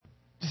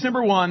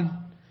December 1,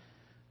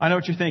 I know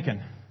what you're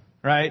thinking,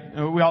 right?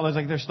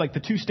 There's like the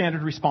two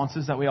standard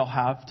responses that we all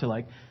have to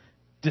like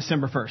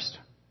December 1st,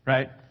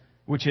 right?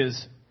 Which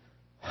is,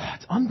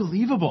 it's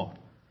unbelievable.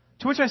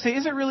 To which I say,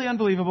 is it really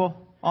unbelievable?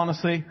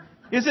 Honestly,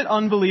 is it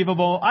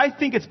unbelievable? I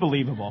think it's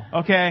believable,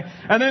 okay?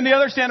 And then the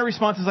other standard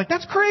response is like,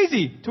 that's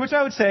crazy. To which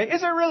I would say,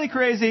 is it really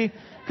crazy?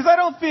 Because I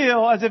don't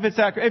feel as if it's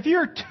that crazy. If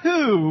you're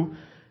 2,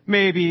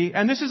 maybe,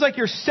 and this is like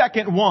your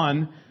second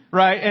one,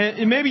 right?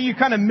 And maybe you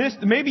kind of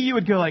missed, maybe you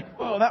would go like,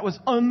 oh, that was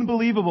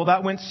unbelievable.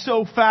 That went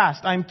so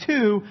fast. I'm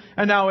 2,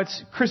 and now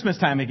it's Christmas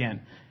time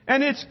again.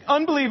 And it's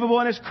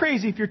unbelievable and it's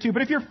crazy if you're 2.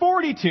 But if you're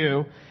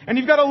 42 and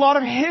you've got a lot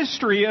of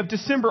history of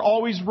December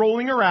always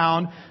rolling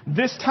around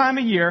this time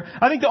of year,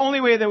 I think the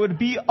only way that would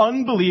be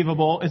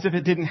unbelievable is if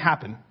it didn't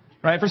happen,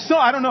 right? For some,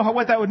 I don't know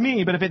what that would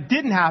mean, but if it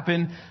didn't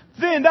happen,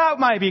 then that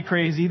might be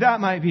crazy. That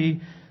might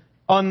be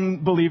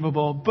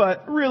unbelievable.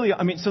 But really,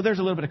 I mean, so there's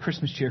a little bit of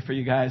Christmas cheer for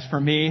you guys,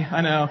 for me.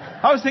 I know.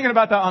 I was thinking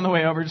about that on the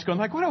way over, just going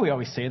like, why do we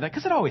always say that?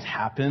 Because it always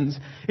happens.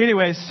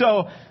 Anyways,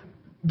 so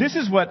this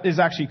is what is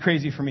actually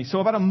crazy for me. So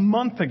about a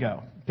month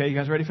ago, okay, you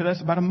guys ready for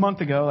this? About a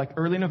month ago, like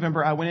early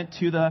November, I went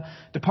to the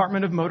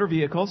Department of Motor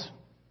Vehicles,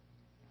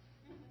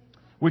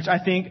 which I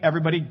think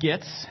everybody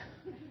gets.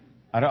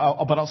 I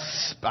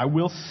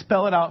will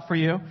spell it out for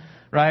you,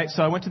 right?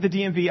 So I went to the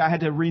DMV. I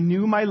had to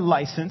renew my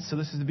license. So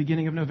this is the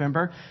beginning of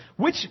November,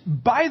 which,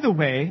 by the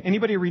way,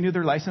 anybody renew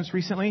their license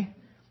recently?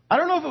 I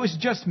don't know if it was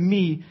just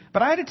me,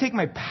 but I had to take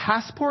my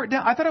passport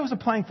down. I thought I was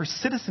applying for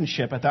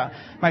citizenship at that.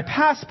 My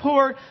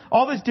passport,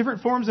 all these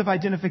different forms of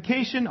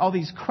identification, all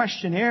these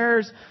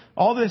questionnaires,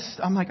 all this.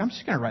 I'm like, I'm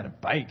just going to ride a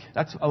bike.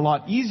 That's a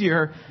lot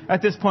easier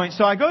at this point.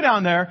 So I go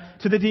down there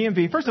to the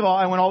DMV. First of all,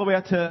 I went all the way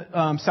up to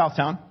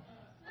Southtown.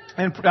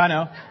 And I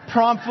know,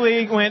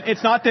 promptly went,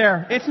 it's not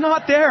there. It's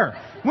not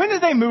there. When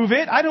did they move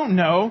it? I don't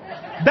know.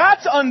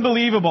 That's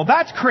unbelievable.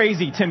 That's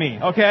crazy to me,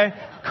 okay?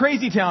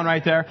 Crazy town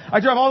right there. I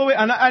drove all the way,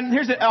 and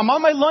here's it. I'm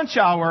on my lunch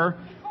hour,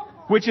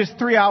 which is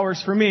 3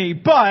 hours for me,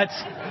 but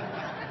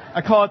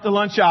I call it the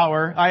lunch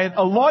hour. I had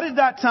allotted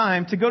that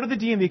time to go to the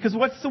DMV, because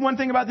what's the one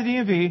thing about the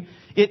DMV?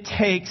 It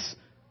takes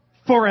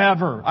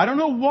forever. I don't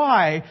know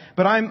why,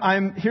 but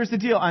here's the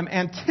deal. I'm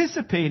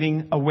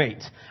anticipating a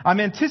wait.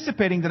 I'm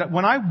anticipating that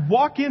when I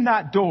walk in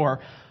that door,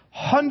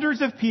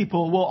 hundreds of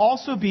people will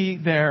also be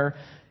there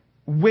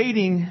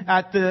waiting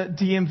at the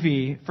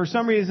DMV. For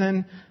some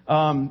reason,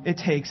 it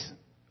takes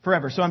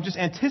forever. So I'm just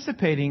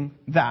anticipating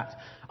that.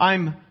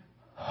 I'm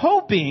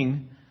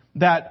hoping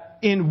that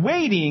in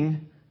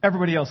waiting,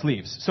 everybody else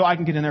leaves so I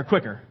can get in there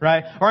quicker,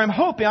 right? Or I'm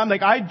hoping,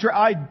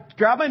 I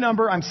grab my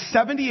number, I'm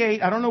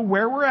 78, I don't know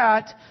where we're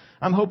at.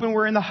 I'm hoping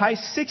we're in the high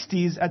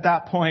 60s at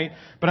that point,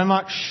 but I'm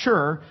not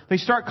sure. They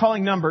start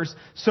calling numbers,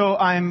 so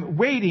I'm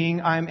waiting.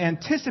 I'm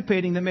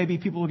anticipating that maybe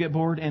people will get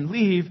bored and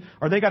leave,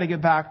 or they got to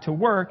get back to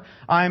work.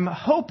 I'm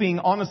hoping,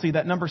 honestly,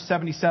 that number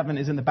 77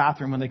 is in the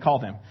bathroom when they call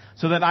them,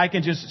 so that I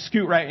can just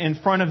scoot right in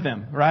front of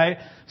them, right?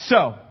 So,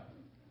 are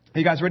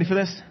you guys ready for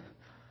this?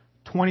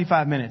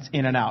 25 minutes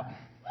in and out.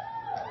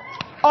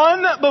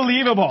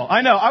 Unbelievable.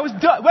 I know. I was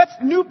done. That's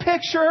new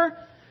picture.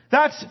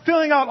 That's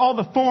filling out all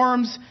the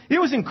forms. It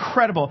was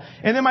incredible.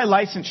 And then my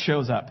license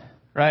shows up,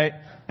 right?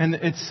 And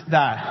it's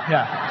that.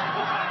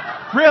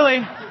 Yeah. Really?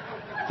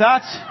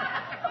 That's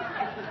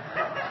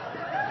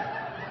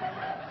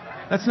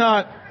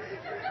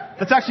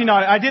actually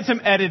not, I did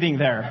some editing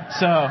there.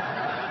 So,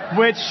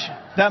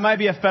 that might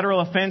be a federal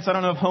offense. I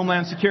don't know if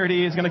Homeland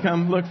Security is going to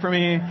come look for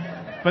me.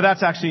 But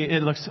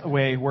it looks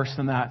way worse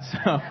than that. So,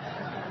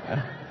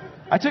 yeah.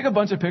 I took a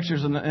bunch of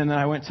pictures and then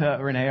I went to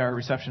Renee, our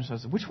receptionist. I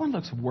said, which one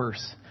looks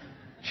worse?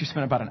 She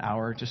spent about an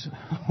hour just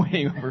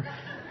waiting over.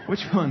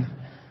 Which one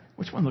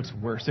looks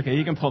worse? Okay,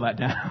 you can pull that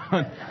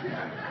down.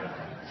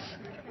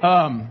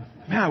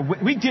 Man,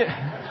 we did.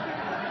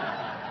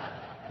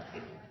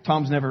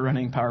 Tom's never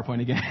running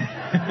PowerPoint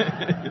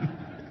again.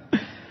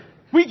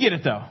 We get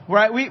it though,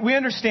 right? We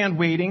understand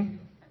waiting,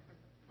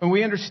 and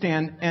we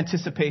understand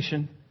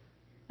anticipation,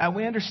 and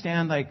we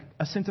understand like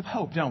a sense of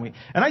hope, don't we?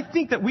 And I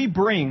think that we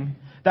bring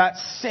that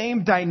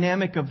same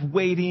dynamic of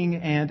waiting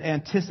and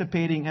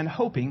anticipating and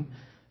hoping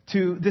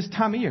to this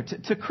time of year,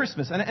 to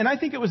Christmas. And I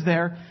think it was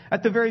there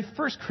at the very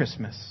first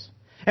Christmas.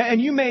 And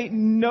you may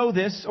know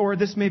this, or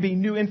this may be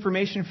new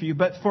information for you,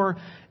 but for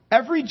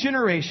every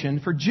generation,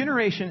 for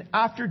generation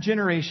after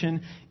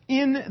generation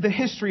in the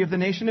history of the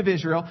nation of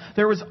Israel,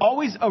 there was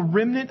always a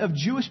remnant of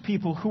Jewish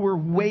people who were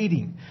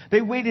waiting.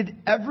 They waited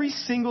every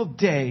single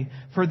day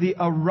for the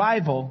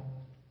arrival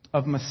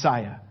of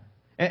Messiah.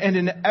 And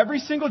in every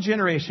single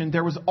generation,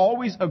 there was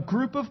always a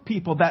group of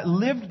people that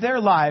lived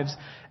their lives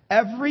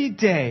every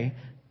day,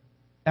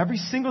 every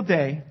single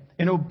day,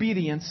 in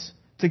obedience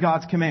to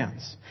God's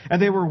commands.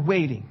 And they were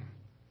waiting,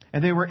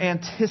 and they were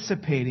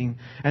anticipating,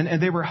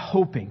 and they were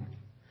hoping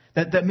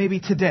that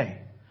maybe today,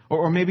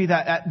 or maybe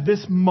that at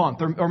this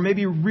month, or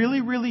maybe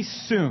really, really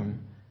soon,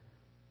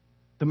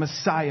 the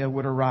Messiah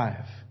would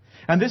arrive.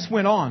 And this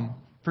went on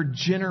for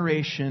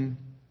generation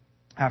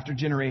after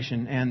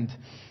generation, and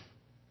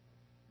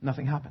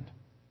nothing happened.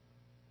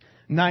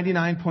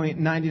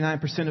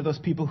 99.99% of those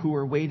people who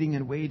were waiting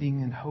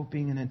and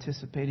hoping and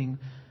anticipating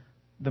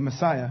the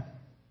Messiah,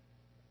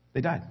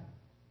 they died.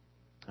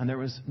 And there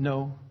was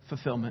no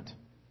fulfillment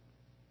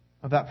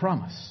of that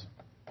promise.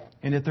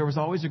 And yet there was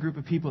always a group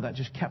of people that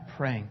just kept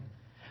praying.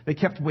 They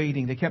kept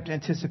waiting. They kept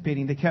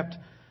anticipating. They kept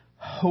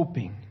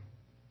hoping.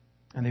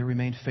 And they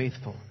remained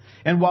faithful.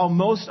 And while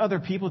most other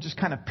people just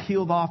kind of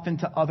peeled off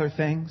into other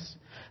things,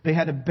 they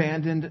had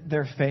abandoned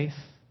their faith.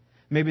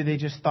 Maybe they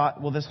just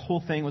thought, well, this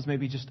whole thing was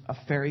maybe just a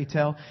fairy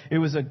tale. It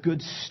was a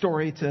good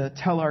story to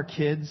tell our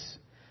kids.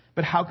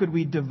 But how could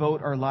we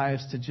devote our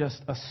lives to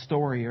just a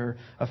story or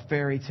a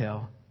fairy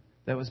tale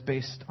that was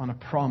based on a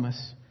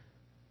promise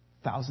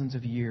thousands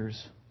of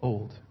years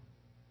old?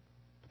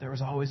 But there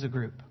was always a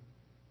group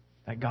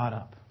that got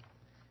up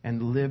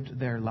and lived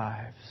their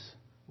lives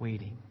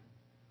waiting,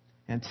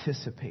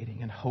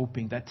 anticipating, and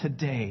hoping that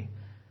today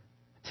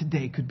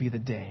could be the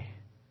day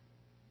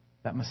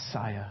that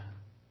Messiah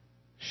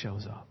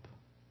shows up.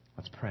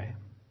 Let's pray.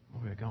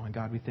 Where we're going.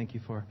 God, we thank you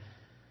for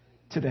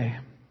today.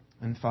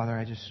 And Father,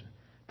 I just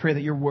pray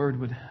that your word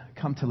would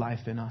come to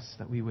life in us,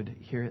 that we would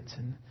hear it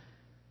and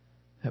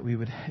that we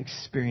would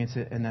experience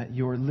it, and that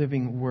your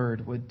living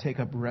word would take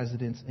up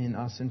residence in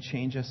us and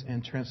change us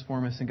and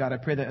transform us. And God, I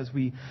pray that as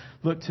we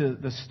look to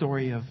the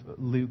story of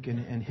Luke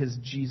and his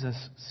Jesus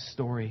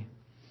story,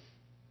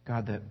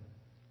 God, that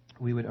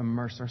we would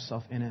immerse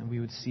ourselves in it and we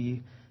would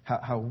see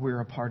how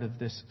we're a part of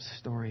this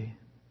story.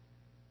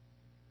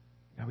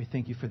 God, we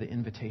thank you for the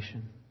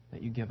invitation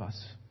that you give us.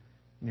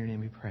 In your name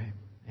we pray.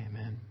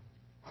 Amen.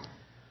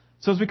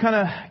 So as we kind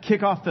of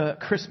kick off the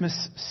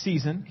Christmas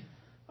season,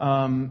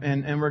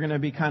 and we're going to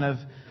be kind of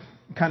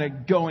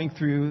going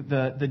through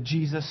the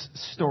Jesus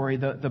story,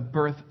 the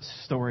birth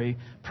story,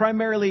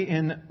 primarily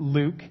in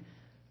Luke.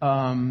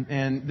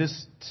 And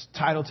this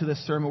title to this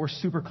sermon, we're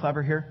super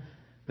clever here.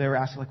 They were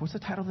asking, what's the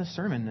title of this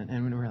sermon?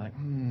 And we were like,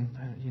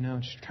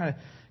 just try to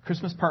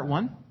Christmas Part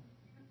 1.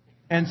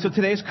 And so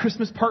today is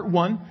Christmas Part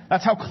 1.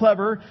 That's how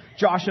clever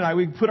Josh and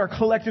we put our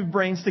collective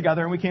brains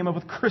together and we came up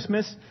with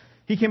Christmas.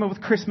 He came up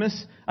with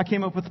Christmas. I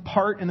came up with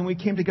part, and then we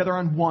came together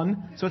on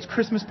 1. So it's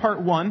Christmas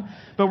Part 1.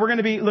 But we're going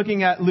to be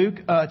looking at Luke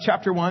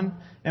chapter 1,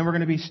 and we're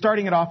going to be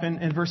starting it off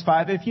in verse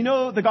 5. If you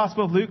know the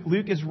Gospel of Luke,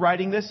 Luke is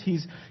writing this.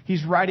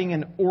 He's writing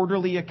an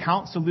orderly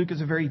account. So Luke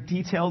is a very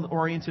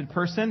detailed-oriented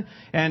person,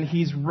 and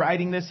he's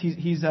writing this.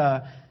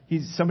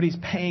 Somebody's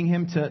paying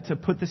him to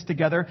put this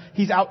together.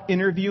 He's out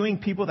interviewing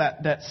people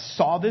that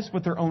saw this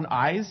with their own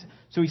eyes.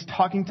 So he's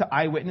talking to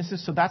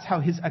eyewitnesses. So that's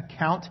how his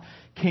account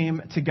came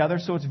together.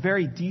 So it's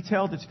very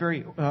detailed. It's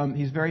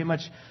he's very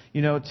much,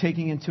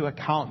 taking into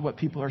account what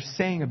people are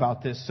saying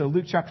about this. So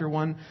Luke chapter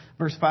 1,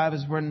 verse 5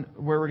 is where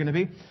we're going to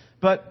be.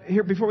 But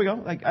here, before we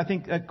go, I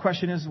think a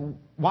question is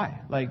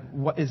why?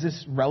 What is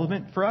this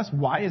relevant for us?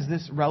 Why is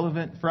this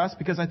relevant for us?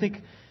 Because I think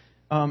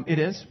it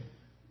is.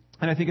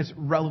 And I think it's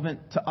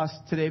relevant to us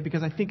today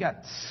because I think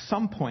at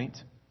some point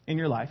in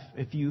your life,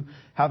 if you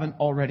haven't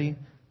already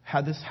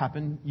had this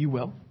happen, you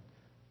will.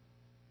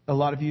 A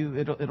lot of you,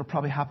 it'll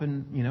probably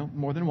happen,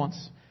 more than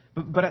once.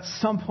 But at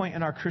some point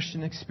in our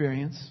Christian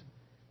experience,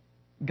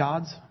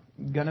 God's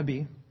going to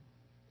be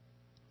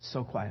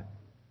so quiet.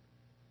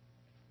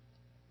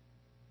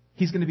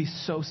 He's going to be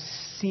so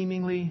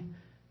seemingly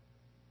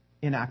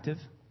inactive,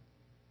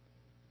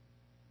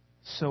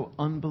 so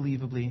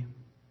unbelievably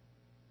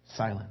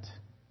silent.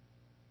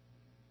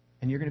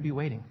 And you're going to be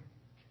waiting,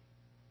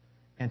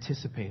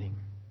 anticipating,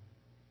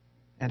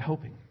 and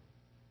hoping.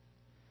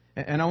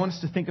 And I want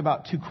us to think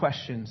about 2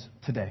 questions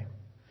today.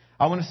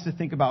 I want us to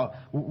think about,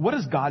 what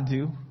does God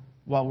do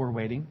while we're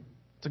waiting?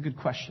 It's a good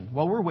question.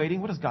 While we're waiting,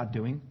 what is God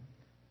doing?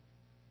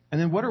 And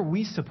then what are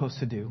we supposed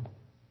to do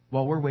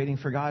while we're waiting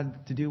for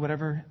God to do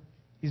whatever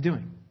He's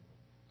doing?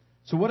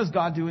 So what is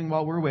God doing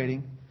while we're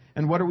waiting?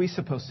 And what are we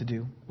supposed to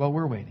do while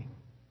we're waiting?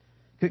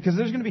 Because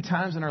there's going to be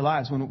times in our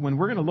lives when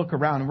we're going to look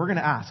around and we're going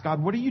to ask,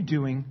 God, what are you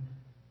doing?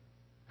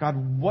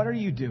 God, what are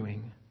you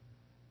doing?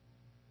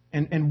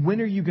 And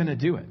when are you going to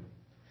do it?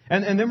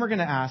 And then we're going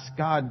to ask,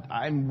 God,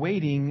 I'm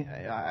waiting.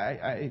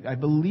 I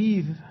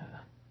believe,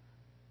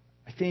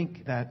 I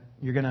think that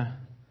you're going to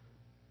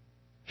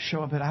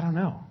show up, but I don't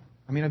know.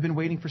 I mean, I've been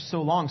waiting for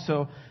so long.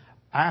 So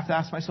I have to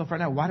ask myself right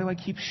now, why do I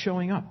keep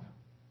showing up?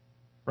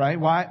 Right?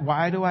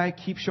 Why do I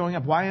keep showing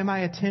up? Why am I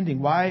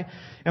attending? Why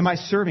am I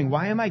serving?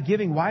 Why am I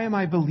giving? Why am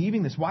I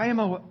believing this? Why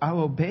am I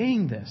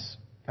obeying this,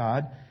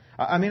 God?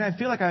 I mean, I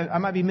feel like I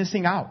might be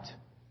missing out.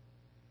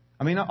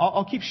 I mean,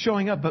 I'll keep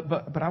showing up,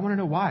 but I want to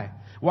know why.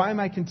 Why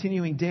am I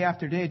continuing day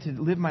after day to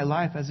live my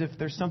life as if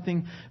there's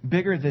something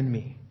bigger than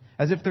me?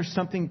 As if there's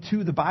something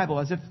to the Bible?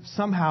 As if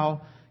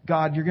somehow,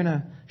 God, you're going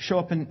to show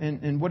up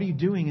and what are you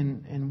doing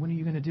and when are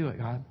you going to do it,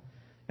 God?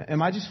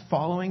 Am I just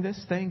following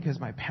this thing because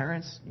my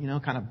parents,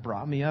 kind of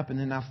brought me up and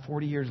then now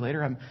 40 years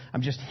later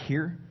I'm just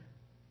here?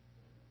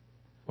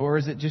 Or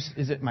is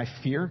it my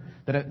fear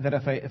that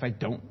if I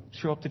don't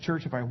show up to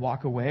church, if I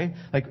walk away,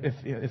 like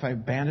if I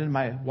abandon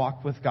my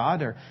walk with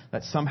God, or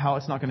that somehow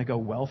it's not going to go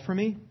well for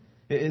me?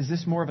 Is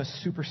this more of a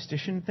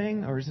superstition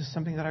thing, or is this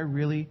something that I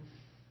really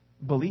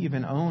believe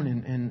and own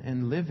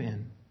and live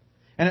in.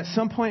 And at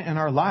some point in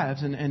our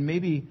lives, and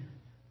maybe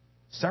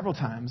several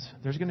times,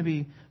 there's going to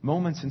be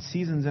moments and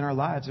seasons in our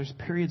lives, there's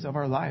periods of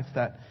our life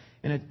that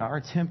in our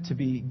attempt to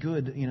be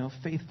good,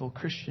 faithful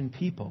Christian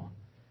people,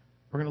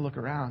 we're going to look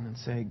around and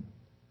say,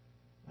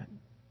 I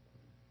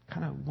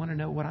kind of want to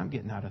know what I'm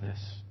getting out of this.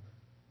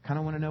 Kind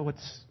of want to know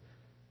what's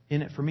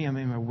in it for me. I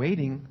mean, I'm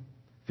waiting.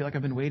 I feel like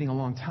I've been waiting a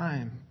long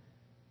time.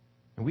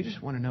 And we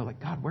just want to know,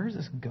 like, God, where is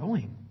this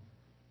going?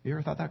 Have you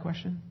ever thought that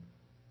question?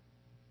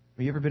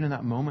 Have you ever been in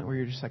that moment where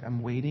you're just like,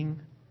 I'm waiting,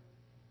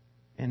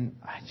 and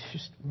I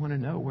just want to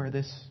know where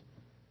this,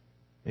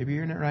 maybe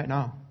you're in it right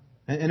now.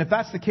 And if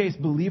that's the case,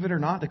 believe it or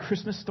not, the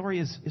Christmas story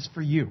is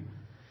for you.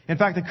 In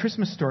fact, the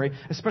Christmas story,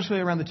 especially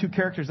around the two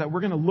characters that we're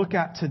going to look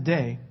at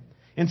today,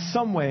 in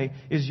some way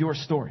is your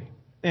story.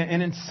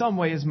 And in some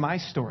way is my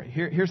story.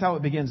 Here's how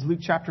it begins. Luke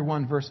chapter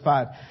 1, verse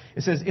 5.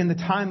 It says, in the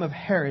time of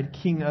Herod,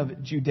 king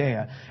of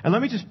Judea. And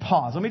let me just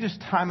pause. Let me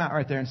just time out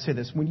right there and say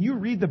this. When you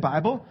read the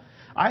Bible,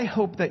 I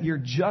hope that you're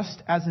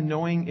just as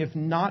annoying, if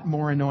not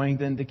more annoying,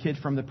 than the kid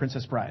from The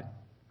Princess Bride.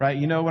 Right?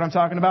 You know what I'm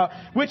talking about?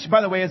 Which,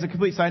 by the way, as a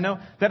complete side note,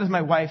 that is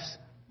my wife's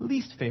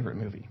least favorite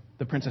movie,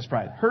 The Princess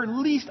Bride. Her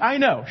least, I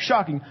know,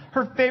 shocking.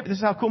 Her favorite, this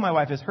is how cool my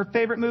wife is. Her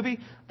favorite movie,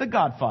 The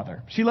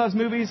Godfather. She loves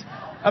movies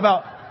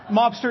about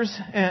mobsters.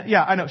 And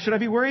yeah, I know. Should I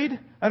be worried?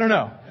 I don't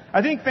know.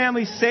 I think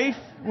family's safe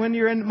when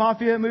you're in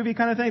mafia movie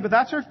kind of thing, but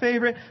that's her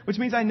favorite, which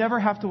means I never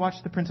have to watch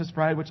The Princess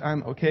Bride, which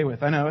I'm okay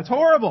with. I know, it's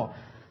horrible.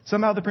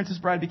 Somehow The Princess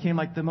Bride became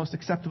like the most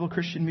acceptable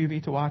Christian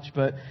movie to watch.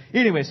 But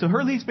anyway, so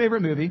her least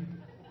favorite movie.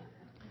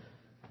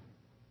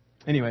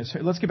 Anyways,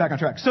 let's get back on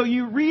track. So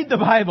you read the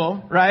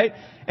Bible, right?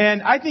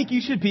 And I think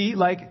you should be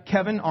like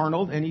Kevin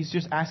Arnold, and he's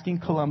just asking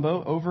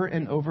Columbo over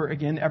and over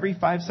again every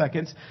 5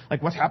 seconds,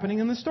 like, what's happening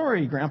in the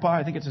story, Grandpa?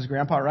 I think it's his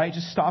grandpa, right?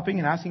 Just stopping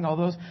and asking all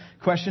those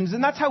questions.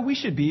 And that's how we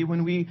should be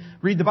when we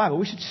read the Bible.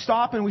 We should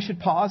stop and we should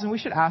pause and we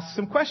should ask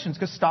some questions,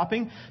 because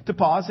stopping to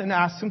pause and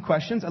ask some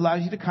questions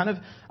allows you to kind of,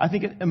 I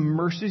think it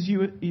immerses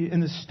you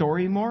in the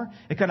story more.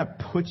 It kind of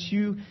puts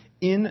you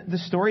in the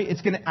story.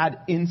 It's going to add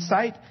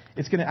insight.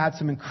 It's going to add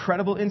some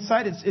incredible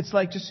insight. It's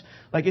like just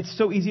like it's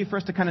so easy for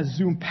us to kind of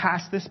zoom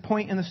past this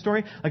point in the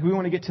story. Like we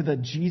want to get to the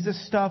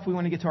Jesus stuff. We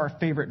want to get to our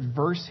favorite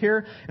verse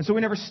here. And so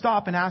we never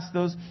stop and ask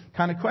those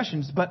kind of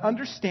questions. But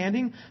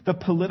understanding the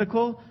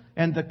political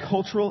and the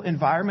cultural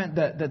environment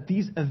that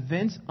these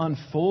events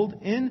unfold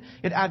in,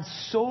 it adds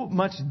so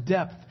much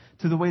depth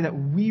to the way that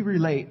we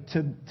relate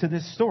to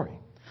this story.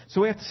 So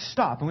we have to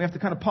stop and we have to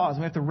kind of pause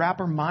and we have to wrap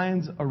our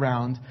minds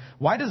around,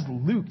 why does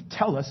Luke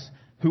tell us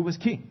who was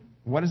king?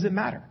 What does it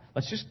matter?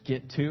 Let's just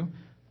get to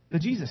the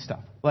Jesus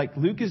stuff. Like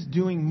Luke is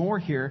doing more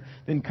here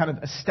than kind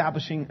of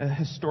establishing a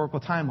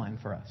historical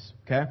timeline for us.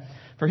 Okay?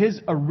 For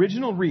his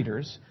original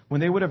readers,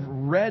 when they would have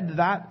read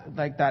that,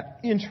 like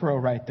that intro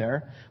right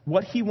there,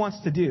 what he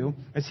wants to do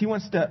is he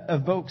wants to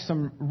evoke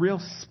some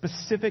real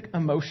specific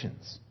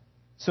emotions.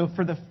 So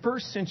for the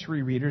first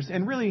century readers,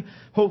 and really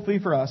hopefully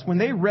for us, when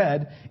they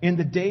read in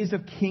the days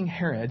of King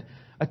Herod,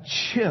 a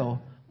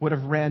chill would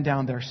have ran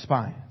down their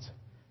spines.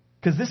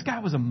 Because this guy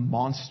was a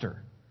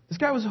monster. This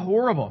guy was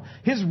horrible.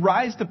 His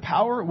rise to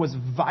power was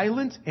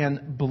violent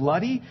and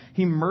bloody.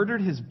 He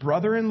murdered his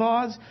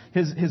brother-in-laws,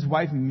 his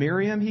wife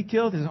Miriam he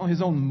killed,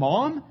 his own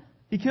mom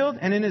he killed,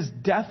 and in his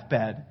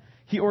deathbed,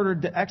 he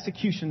ordered the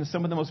execution of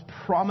some of the most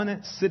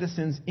prominent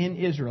citizens in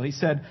Israel. He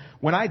said,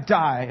 when I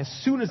die, as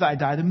soon as I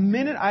die, the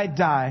minute I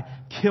die,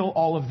 kill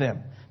all of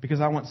them. Because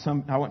I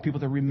want people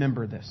to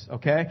remember this,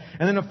 okay?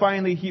 And then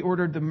finally, he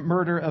ordered the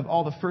murder of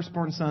all the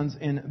firstborn sons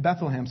in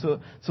Bethlehem.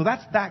 So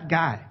that's that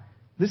guy.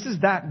 This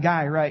is that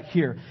guy right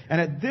here.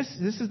 And this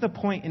is the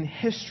point in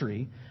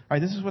history, right?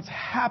 This is what's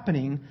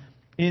happening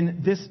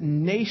in this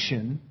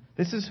nation.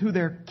 This is who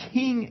their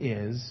king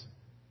is.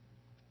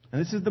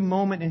 And this is the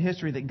moment in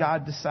history that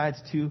God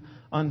decides to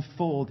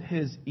unfold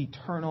his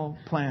eternal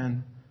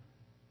plan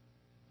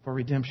for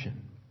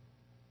redemption.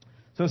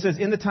 So it says,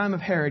 in the time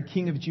of Herod,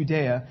 king of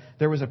Judea,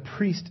 there was a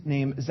priest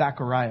named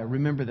Zechariah.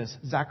 Remember this.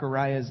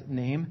 Zechariah's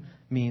name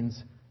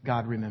means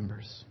God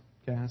remembers.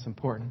 Okay, that's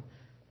important.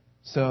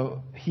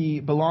 So he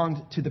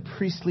belonged to the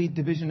priestly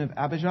division of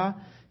Abijah.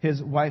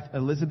 His wife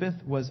Elizabeth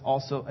was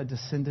also a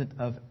descendant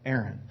of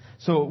Aaron.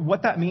 So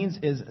what that means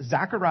is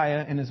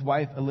Zechariah and his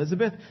wife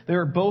Elizabeth, they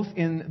were both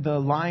in the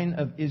line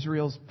of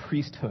Israel's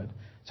priesthood.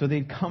 So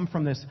they'd come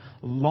from this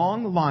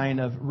long line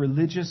of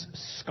religious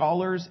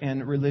scholars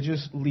and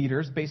religious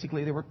leaders.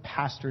 Basically, they were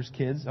pastors'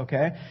 kids,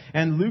 okay?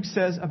 And Luke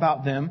says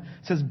about them,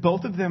 says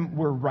both of them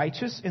were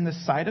righteous in the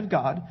sight of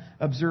God,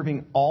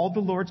 observing all the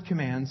Lord's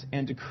commands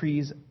and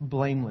decrees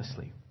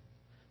blamelessly.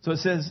 So it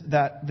says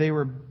that they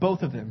were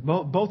both of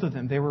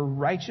them, they were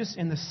righteous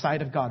in the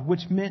sight of God,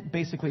 which meant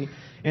basically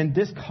in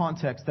this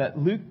context that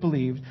Luke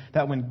believed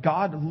that when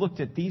God looked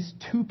at these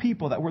two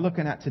people that we're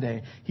looking at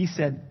today, he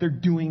said they're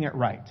doing it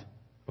right.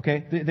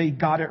 Okay, they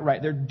got it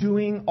right. They're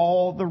doing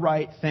all the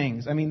right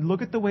things. I mean,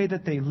 look at the way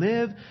that they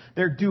live.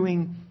 They're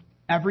doing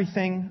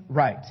everything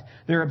right.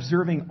 They're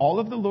observing all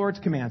of the Lord's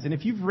commands. And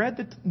if you've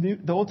read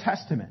the Old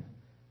Testament,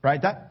 right,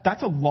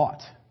 that's a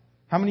lot.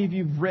 How many of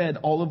you have read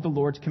all of the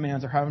Lord's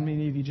commands, or how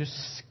many of you just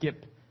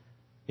skip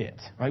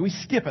it? Right? We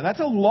skip it. That's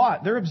a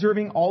lot. They're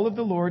observing all of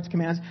the Lord's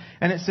commands,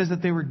 and it says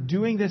that they were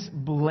doing this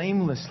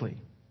blamelessly,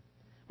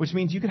 which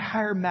means you could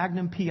hire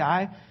Magnum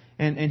PI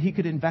and he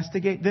could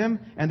investigate them,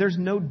 and there's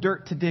no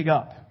dirt to dig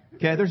up.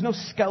 Okay, there's no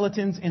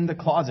skeletons in the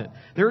closet.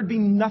 There would be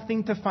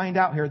nothing to find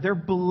out here. They're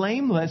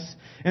blameless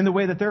in the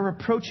way that they're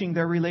approaching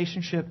their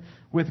relationship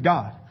with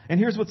God. And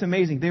here's what's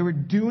amazing. They were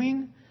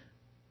doing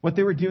what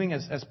they were doing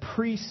as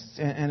priests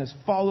and as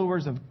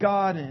followers of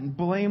God, and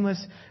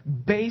blameless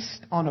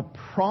based on a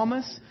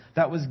promise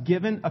that was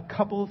given a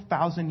couple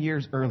thousand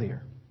years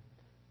earlier.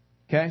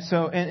 Okay,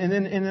 so, and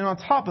then on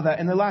top of that,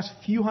 in the last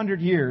few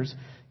hundred years,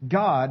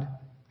 God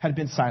had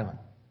been silent.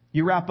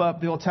 You wrap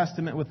up the Old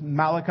Testament with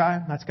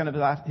Malachi. That's kind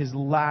of his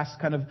last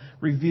kind of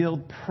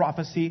revealed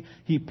prophecy.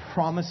 He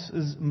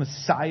promises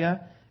Messiah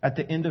at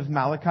the end of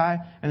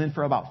Malachi. And then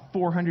for about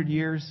 400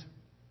 years,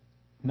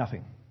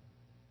 nothing.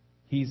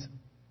 He's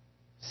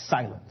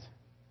silent.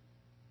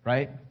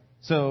 Right?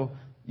 So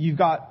you've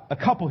got a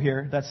couple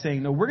here that's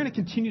saying, no, we're going to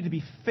continue to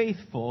be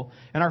faithful.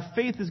 And our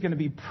faith is going to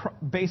be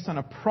based on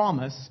a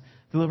promise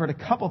delivered a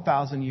couple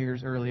thousand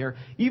years earlier,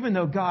 even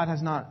though God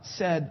has not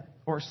said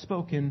or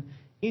spoken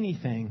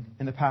anything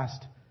in the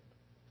past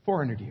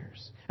 400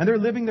 years. And they're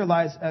living their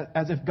lives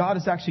as if God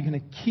is actually going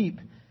to keep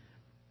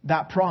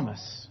that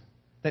promise,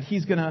 that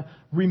He's going to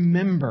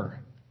remember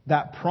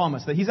that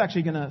promise, that He's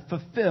actually going to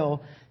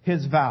fulfill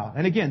His vow.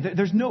 And again,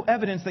 there's no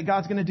evidence that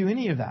God's going to do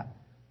any of that.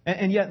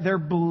 And yet they're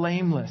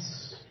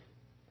blameless.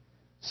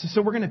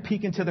 So we're going to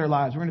peek into their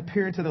lives. We're going to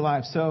peer into their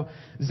lives. So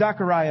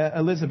Zechariah,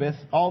 Elizabeth,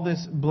 all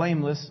this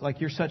blameless, like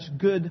you're such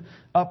good,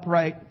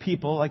 upright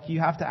people, like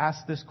you have to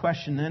ask this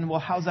question then, well,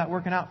 how's that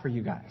working out for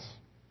you guys?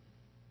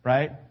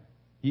 Right?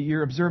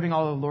 You're observing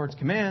all of the Lord's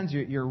commands.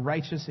 You're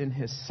righteous in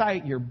His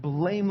sight. You're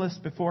blameless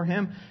before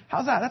Him.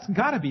 How's that? That's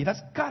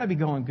got to be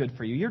going good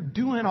for you. You're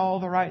doing all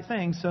the right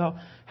things. So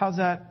how's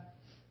that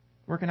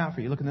working out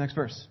for you? Look at the next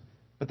verse.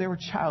 But they were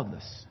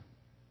childless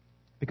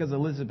because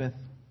Elizabeth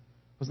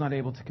was not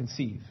able to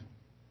conceive.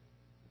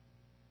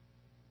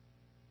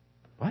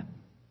 What?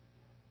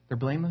 They're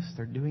blameless.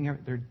 They're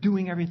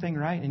doing everything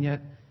right, and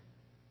yet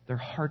their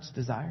heart's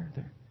desire.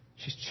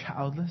 She's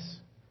childless.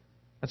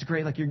 That's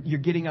great. Like you're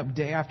getting up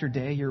day after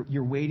day.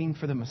 You're waiting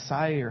for the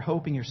Messiah. You're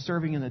hoping. You're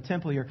serving in the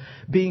temple. You're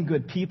being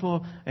good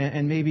people,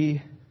 and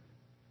maybe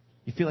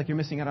you feel like you're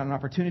missing out on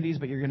opportunities,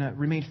 but you're going to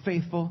remain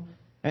faithful.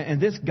 And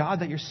this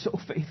God that you're so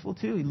faithful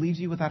to, He leaves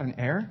you without an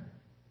heir.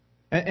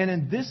 And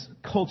in this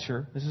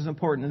culture, this is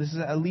important, and this is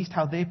at least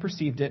how they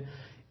perceived it,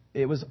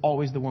 it was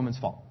always the woman's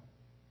fault.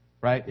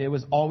 Right? It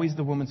was always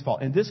the woman's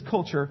fault. In this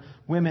culture,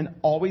 women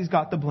always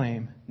got the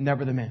blame,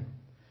 never the men.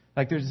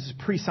 Like there's this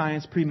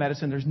pre-science,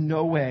 pre-medicine, there's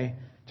no way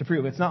to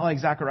prove it. It's not like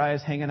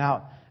Zacharias hanging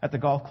out at the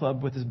golf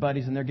club with his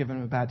buddies and they're giving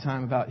him a bad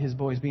time about his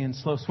boys being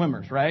slow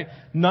swimmers, right?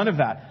 None of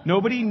that.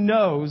 Nobody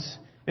knows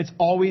it's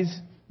always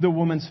the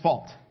woman's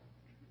fault.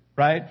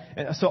 Right?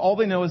 So all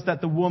they know is that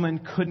the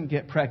woman couldn't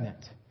get pregnant.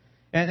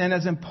 And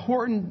as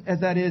important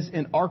as that is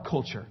in our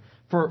culture,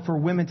 for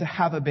women to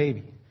have a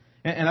baby,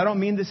 and I don't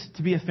mean this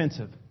to be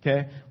offensive,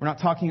 okay? We're not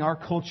talking our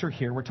culture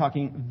here. We're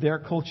talking their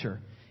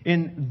culture.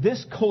 In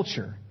this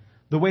culture,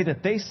 the way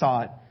that they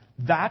saw it,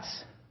 that's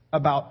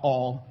about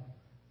all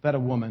that a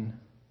woman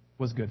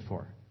was good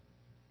for.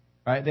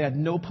 Right? They had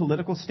no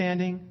political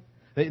standing.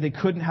 They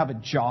couldn't have a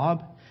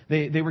job.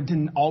 They were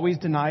always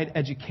denied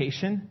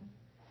education.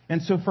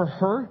 And so for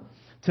her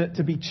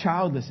to be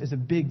childless is a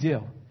big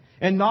deal.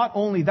 And not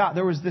only that,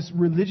 there was this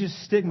religious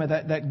stigma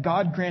that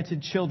God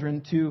granted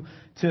children to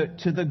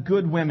the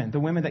good women, the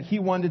women that He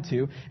wanted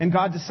to. And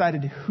God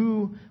decided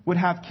who would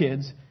have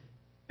kids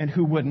and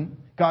who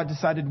wouldn't. God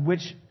decided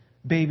which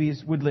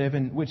babies would live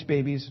and which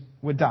babies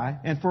would die.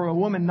 And for a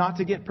woman not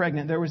to get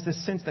pregnant, there was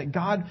this sense that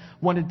God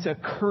wanted to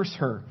curse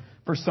her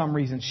for some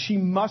reason. She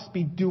must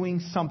be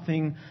doing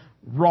something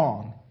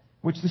wrong.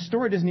 Which the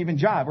story doesn't even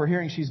jive. We're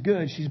hearing she's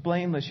good, she's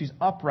blameless, she's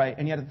upright,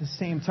 and yet at the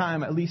same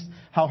time, at least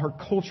how her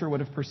culture would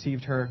have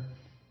perceived her,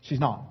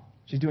 she's not.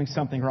 She's doing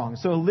something wrong.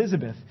 So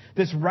Elizabeth,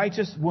 this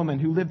righteous woman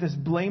who lived this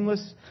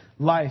blameless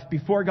life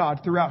before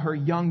God throughout her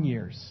young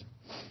years,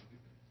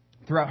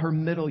 throughout her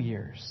middle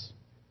years,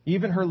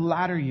 even her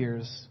latter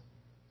years,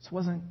 this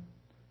wasn't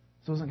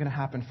going to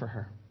happen for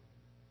her.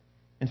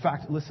 In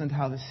fact, listen to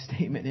how this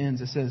statement ends.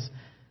 It says,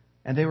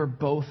 and they were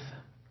both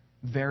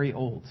very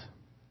old.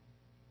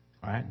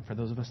 All right, for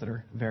those of us that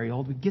are very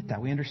old, we get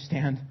that. We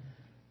understand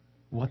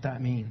what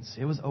that means.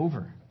 It was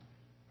over.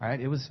 All right,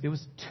 it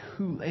was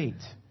too late.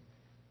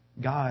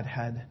 God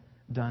had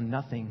done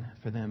nothing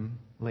for them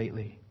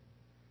lately.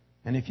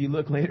 And if you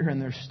look later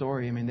in their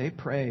story, I mean, they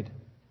prayed.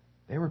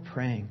 They were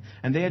praying.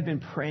 And they had been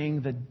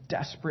praying the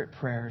desperate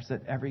prayers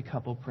that every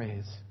couple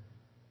prays.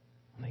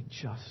 And they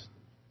just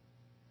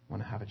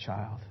want to have a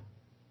child.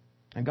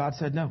 And God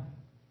said no.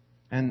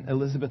 And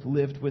Elizabeth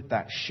lived with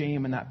that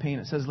shame and that pain.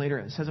 It says later,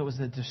 it was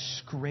a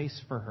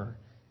disgrace for her.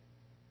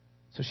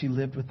 So she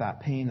lived with that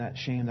pain, that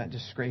shame, that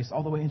disgrace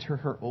all the way into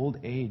her old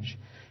age.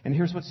 And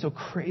here's what's so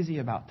crazy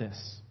about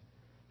this.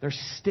 They're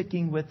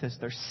sticking with this.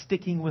 They're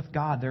sticking with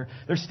God. They're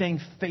staying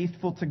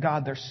faithful to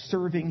God. They're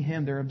serving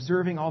Him. They're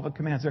observing all the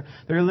commands.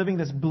 They're living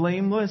this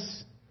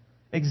blameless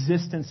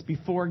existence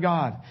before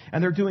God.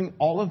 And they're doing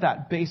all of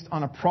that based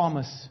on a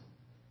promise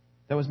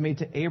that was made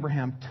to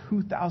Abraham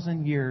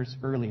 2,000 years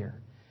earlier.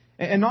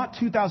 And not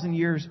 2,000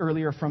 years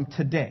earlier from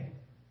today,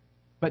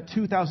 but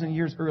 2,000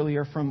 years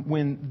earlier from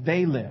when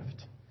they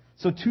lived.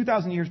 So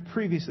 2,000 years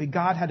previously,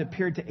 God had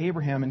appeared to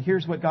Abraham, and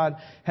here's what God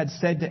had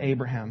said to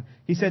Abraham.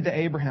 He said to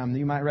Abraham,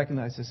 you might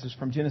recognize this is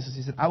from Genesis,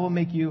 He said, I will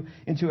make you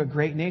into a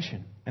great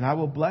nation, and I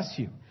will bless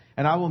you,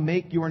 and I will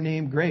make your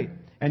name great,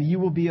 and you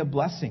will be a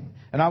blessing,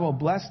 and I will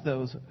bless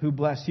those who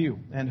bless you,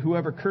 and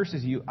whoever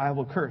curses you, I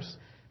will curse,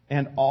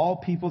 and all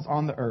peoples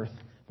on the earth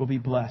will be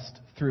blessed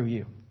through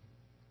you.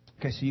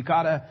 Okay, so you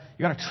gotta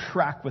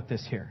track with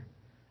this here.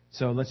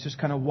 So let's just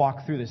kind of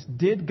walk through this.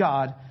 Did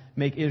God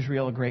make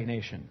Israel a great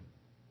nation?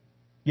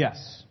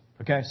 Yes.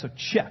 Okay, so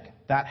check.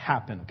 That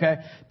happened. Okay?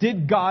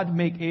 Did God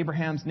make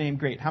Abraham's name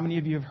great? How many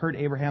of you have heard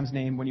Abraham's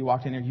name when you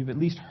walked in here? You've at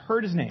least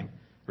heard his name.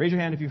 Raise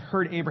your hand if you've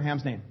heard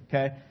Abraham's name.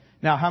 Okay?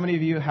 Now, how many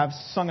of you have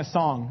sung a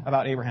song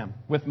about Abraham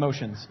with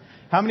motions?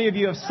 How many of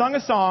you have sung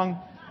a song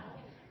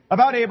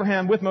about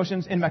Abraham with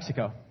motions in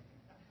Mexico?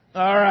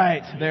 All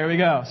right, there we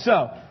go.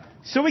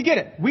 So we get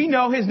it. We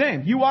know his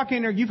name. You walk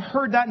in there, you've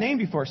heard that name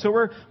before. So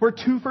we're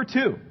 2 for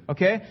 2.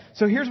 Okay?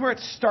 So here's where it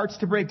starts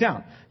to break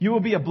down. You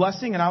will be a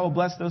blessing, and I will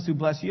bless those who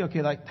bless you.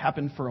 Okay, that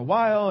happened for a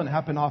while and it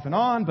happened off and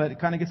on, but it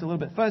kind of gets a little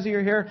bit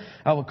fuzzier here.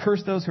 I will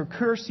curse those who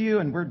curse you,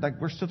 and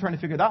we're still trying to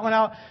figure that one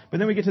out. But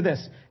then we get to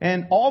this.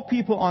 And all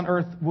people on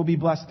earth will be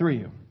blessed through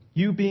you.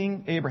 You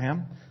being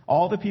Abraham,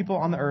 all the people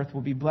on the earth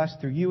will be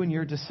blessed through you and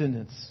your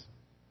descendants.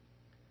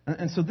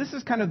 And so this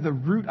is kind of the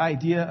root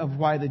idea of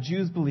why the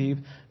Jews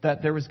believed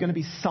that there was going to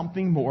be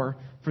something more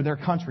for their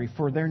country,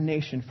 for their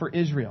nation, for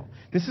Israel.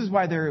 This is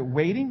why they're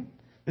waiting.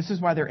 This is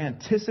why they're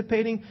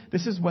anticipating.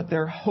 This is what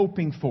they're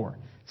hoping for.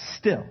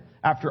 Still,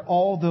 after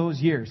all those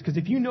years. Because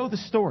if you know the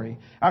story,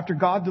 after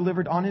God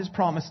delivered on His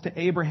promise to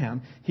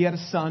Abraham, he had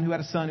a son who had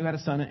a son who had a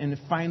son, and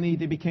finally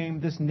they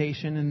became this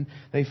nation, and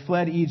they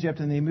fled Egypt,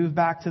 and they moved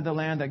back to the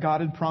land that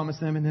God had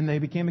promised them, and then they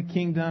became a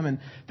kingdom, and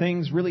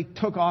things really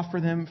took off for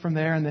them from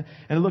there. And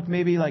it looked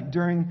maybe like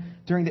during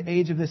the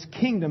age of this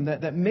kingdom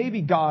that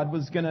maybe God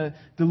was going to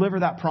deliver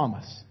that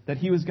promise, that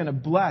He was going to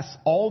bless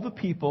all the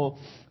people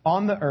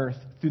on the earth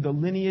through the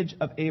lineage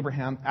of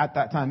Abraham at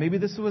that time. Maybe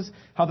this was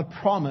how the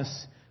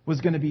promise was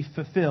going to be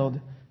fulfilled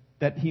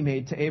that He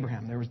made to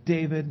Abraham. There was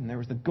David, and there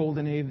was the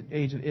golden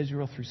age of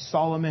Israel through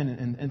Solomon,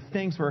 and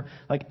things were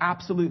like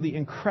absolutely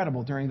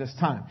incredible during this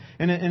time.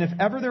 And if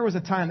ever there was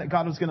a time that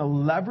God was going to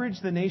leverage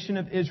the nation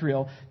of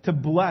Israel to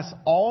bless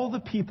all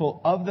the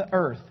people of the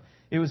earth,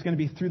 it was going to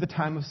be through the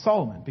time of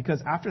Solomon,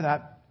 because after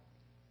that,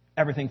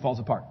 everything falls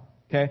apart.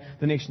 Okay?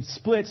 The nation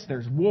splits,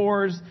 there's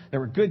wars, there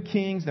were good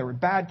kings, there were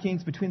bad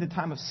kings. Between the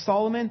time of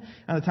Solomon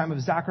and the time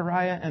of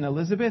Zechariah and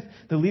Elizabeth,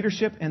 the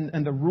leadership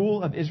and the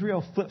rule of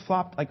Israel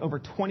flip-flopped like over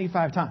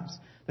 25 times.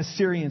 The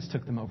Syrians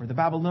took them over, the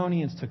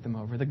Babylonians took them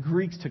over, the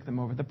Greeks took them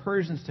over, the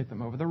Persians took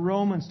them over, the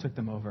Romans took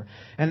them over.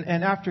 And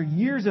after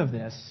years of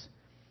this,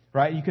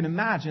 right, you can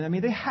imagine, I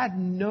mean, they had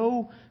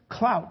no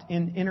clout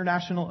in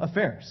international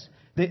affairs.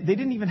 They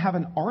didn't even have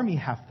an army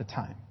half the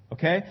time.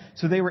 Okay?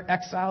 So they were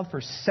exiled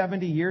for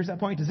 70 years at that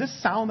point. Does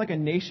this sound like a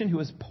nation who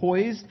was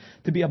poised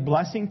to be a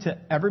blessing to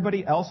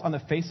everybody else on the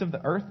face of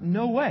the earth?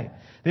 No way.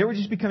 They were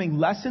just becoming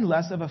less and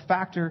less of a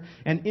factor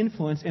and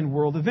influence in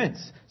world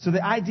events. So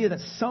the idea that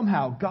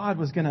somehow God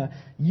was going to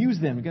use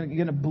them,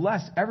 going to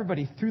bless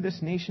everybody through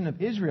this nation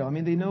of Israel, I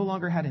mean, they no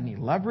longer had any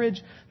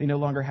leverage. They no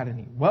longer had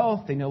any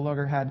wealth. They no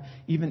longer had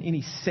even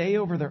any say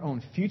over their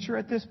own future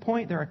at this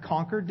point. They're a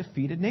conquered,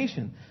 defeated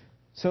nation.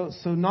 So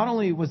not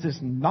only was this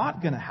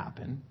not going to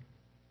happen,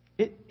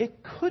 it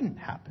couldn't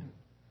happen.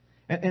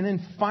 And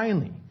then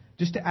finally,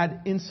 just to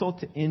add insult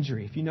to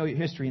injury, if you know your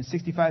history, in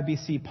 65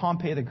 BC,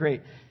 Pompey the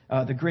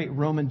great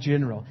Roman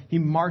general, he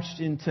marched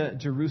into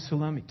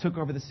Jerusalem. He took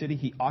over the city.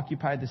 He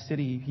occupied the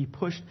city. He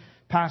pushed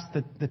past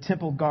the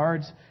temple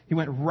guards. He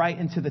went right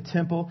into the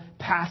temple,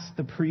 past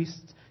the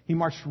priests. He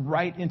marched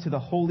right into the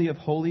Holy of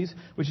Holies,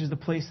 which is the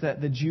place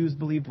that the Jews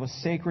believed was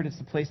sacred. It's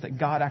the place that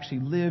God actually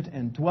lived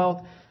and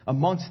dwelt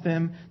amongst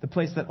them, the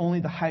place that only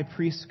the high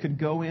priest could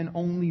go in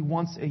only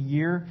once a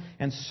year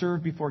and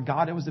serve before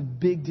God. It was a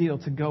big deal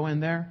to go in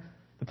there.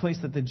 The place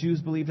that the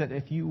Jews believed that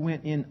if you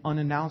went in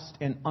unannounced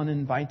and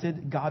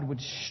uninvited, God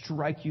would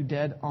strike you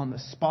dead on the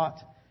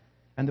spot.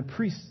 And the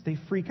priests, they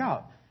freak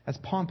out as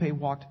Pompey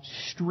walked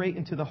straight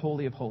into the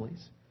Holy of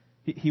Holies.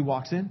 He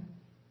walks in,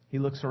 he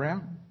looks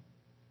around,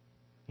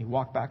 he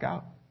walked back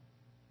out,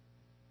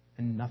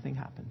 and nothing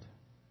happened.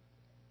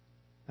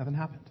 Nothing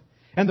happened.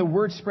 And the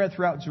word spread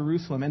throughout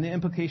Jerusalem, and the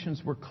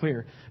implications were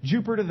clear.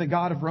 Jupiter, the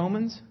god of the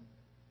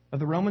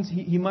Romans,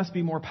 he must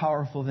be more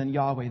powerful than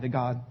Yahweh, the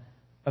God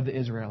of the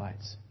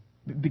Israelites.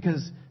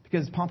 Because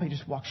Pompey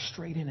just walked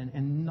straight in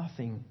and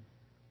nothing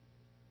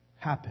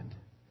happened.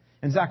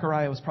 And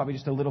Zechariah was probably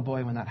just a little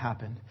boy when that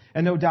happened.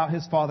 And no doubt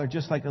his father,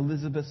 just like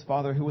Elizabeth's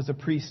father, who was a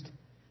priest,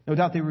 No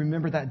doubt they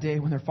remembered that day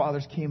when their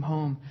fathers came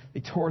home.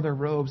 They tore their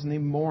robes and they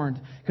mourned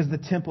because the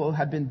temple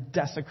had been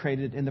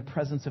desecrated in the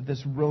presence of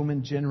this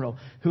Roman general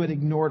who had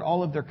ignored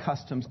all of their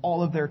customs,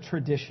 all of their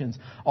traditions,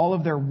 all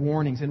of their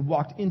warnings, and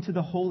walked into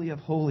the Holy of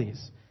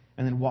Holies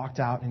and then walked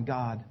out, and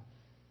God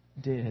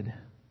did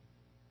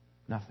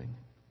nothing.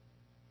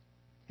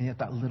 And yet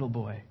that little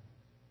boy,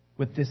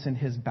 with this in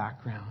his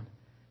background,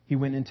 he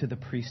went into the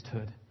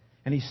priesthood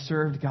and he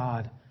served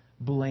God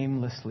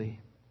blamelessly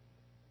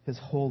his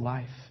whole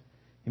life.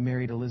 He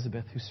married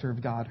Elizabeth, who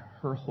served God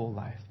her whole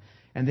life.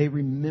 And they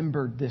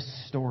remembered this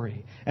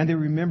story. And they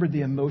remembered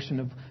the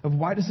emotion of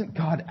why doesn't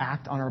God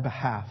act on our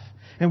behalf?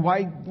 And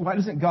why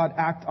doesn't God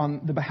act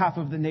on the behalf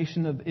of the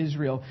nation of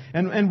Israel?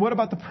 And what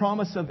about the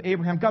promise of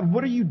Abraham? God,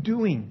 what are you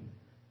doing?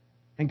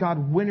 And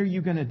God, when are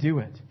you going to do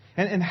it?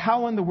 And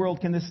how in the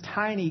world can this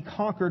tiny,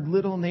 conquered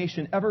little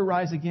nation ever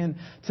rise again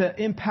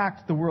to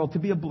impact the world, to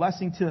be a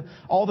blessing to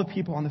all the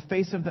people on the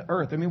face of the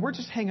earth? I mean, we're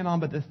just hanging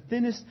on by the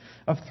thinnest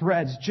of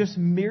threads just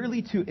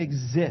merely to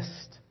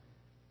exist.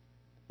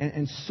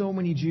 And so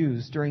many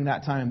Jews during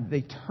that time,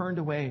 they turned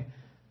away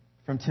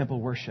from temple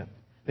worship.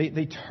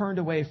 They turned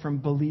away from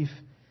belief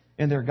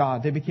in their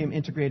God. They became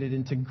integrated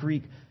into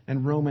Greek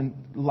and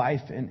Roman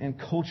life and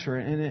culture.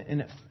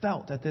 And it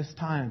felt at this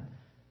time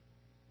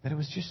that it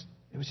was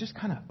just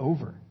kind of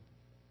over.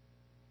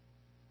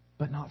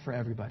 But not for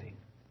everybody.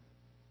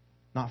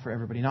 Not for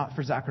everybody. Not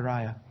for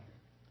Zechariah.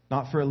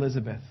 Not for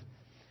Elizabeth.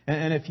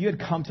 And if you had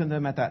come to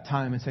them at that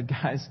time and said,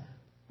 guys,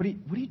 what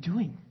are you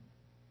doing?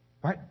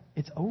 Right?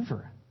 It's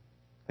over.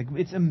 Like,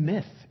 it's a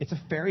myth. It's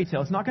a fairy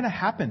tale. It's not going to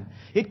happen.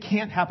 It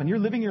can't happen. You're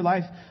living your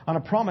life on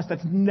a promise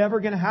that's never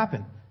going to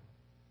happen.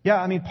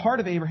 Yeah, I mean, part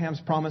of Abraham's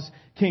promise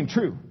came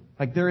true.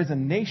 Like, there is a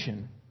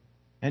nation.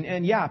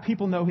 And yeah,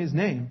 people know his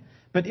name.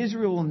 But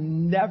Israel will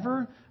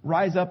never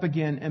rise up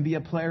again and be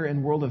a player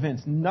in world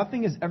events.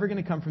 Nothing is ever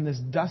going to come from this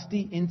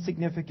dusty,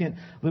 insignificant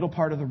little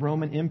part of the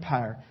Roman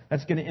Empire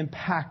that's going to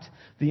impact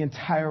the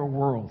entire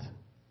world.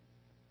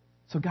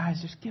 So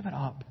guys, just give it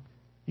up.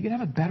 You can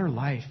have a better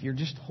life. You're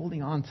just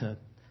holding on to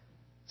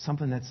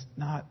something that's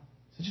not.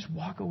 So just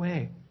walk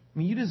away. I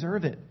mean, you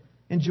deserve it.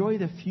 Enjoy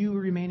the few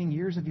remaining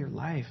years of your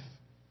life.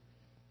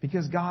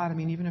 Because God, I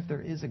mean, even if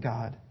there is a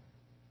God,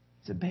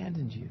 He's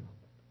abandoned you.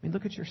 I mean,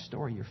 look at your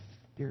story.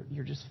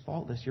 You're just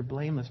faultless. You're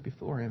blameless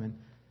before Him.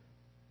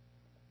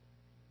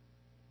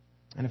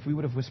 And if we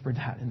would have whispered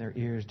that in their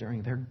ears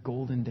during their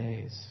golden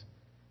days,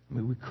 I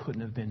mean, we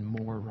couldn't have been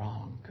more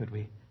wrong, could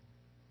we?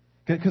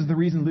 Because the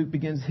reason Luke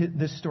begins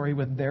this story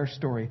with their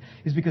story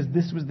is because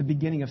this was the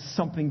beginning of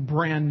something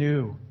brand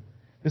new.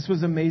 This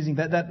was amazing.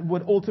 That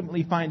would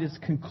ultimately find its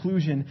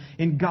conclusion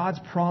in God's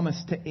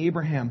promise to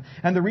Abraham.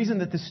 And the reason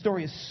that this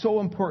story is so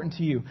important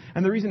to you,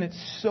 and the reason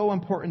it's so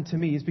important to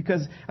me, is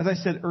because, as I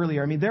said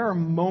earlier, I mean, there are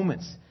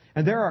moments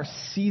and there are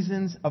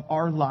seasons of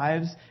our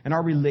lives and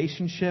our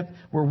relationship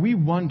where we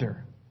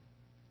wonder,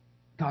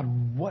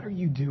 God, what are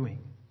you doing?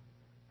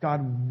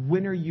 God,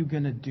 when are you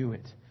going to do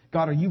it?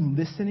 God, are you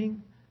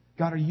listening?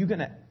 God, are you going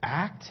to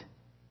act?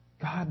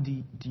 God,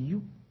 do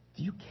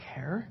you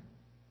care?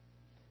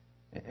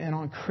 And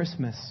on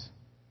Christmas,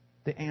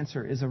 the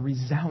answer is a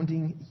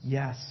resounding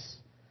yes.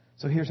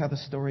 So here's how the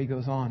story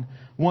goes on.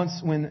 Once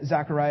when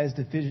Zechariah's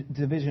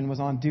division was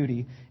on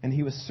duty and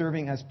he was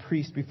serving as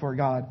priest before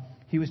God,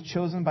 he was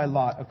chosen by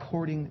Lot,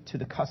 according to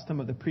the custom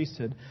of the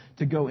priesthood,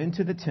 to go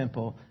into the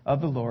temple of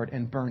the Lord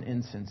and burn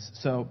incense.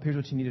 So here's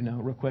what you need to know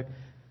real quick.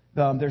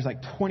 There's like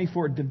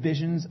 24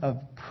 divisions of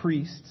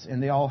priests,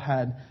 and they all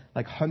had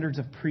like hundreds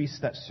of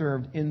priests that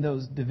served in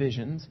those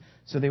divisions.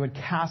 So they would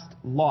cast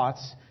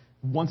lots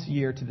once a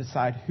year to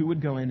decide who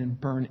would go in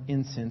and burn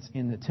incense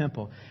in the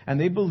temple. And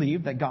they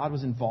believed that God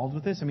was involved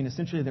with this. I mean,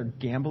 essentially they're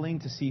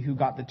gambling to see who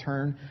got the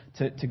turn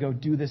to go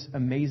do this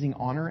amazing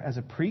honor as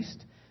a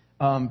priest.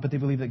 But they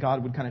believed that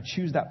God would kind of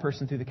choose that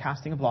person through the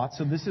casting of lots.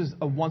 So this is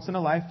a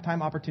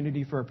once-in-a-lifetime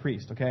opportunity for a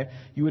priest, okay?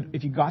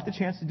 If you got the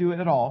chance to do it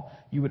at all,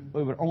 it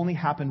would only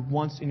happen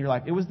once in your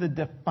life. It was the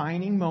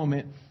defining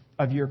moment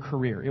of your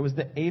career. It was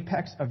the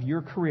apex of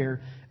your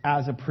career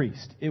as a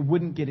priest. It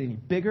wouldn't get any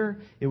bigger.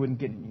 It wouldn't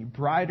get any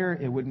brighter.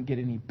 It wouldn't get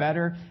any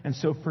better. And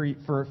so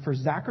for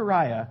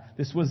Zechariah,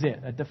 this was it,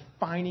 a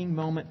defining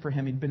moment for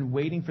him. He'd been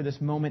waiting for this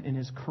moment in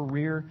his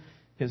career,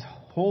 his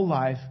whole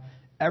life.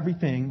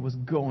 Everything was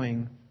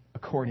going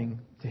according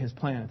to his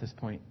plan at this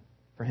point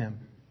for him.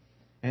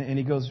 And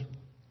he goes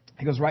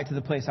right to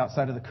the place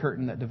outside of the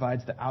curtain that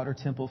divides the outer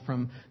temple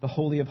from the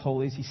Holy of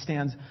Holies. He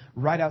stands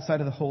right outside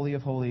of the Holy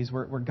of Holies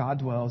where God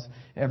dwells.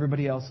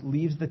 Everybody else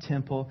leaves the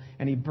temple,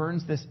 and he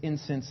burns this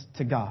incense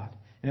to God.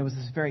 And it was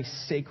this very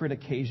sacred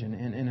occasion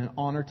and an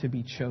honor to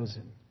be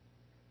chosen.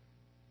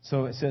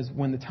 So it says,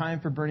 when the time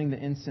for burning the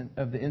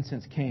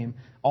incense came,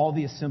 all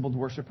the assembled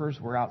worshipers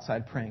were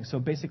outside praying. So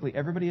basically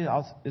everybody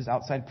else is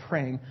outside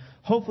praying.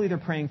 Hopefully they're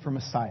praying for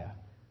Messiah.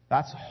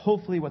 That's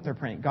hopefully what they're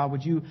praying. God,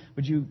 would you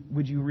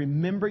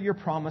remember your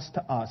promise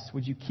to us?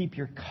 Would you keep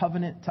your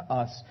covenant to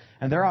us?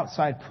 And they're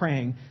outside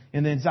praying.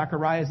 And then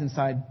Zechariah is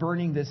inside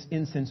burning this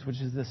incense,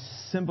 which is this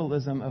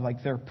symbolism of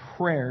like their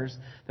prayers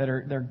that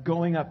they're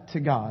going up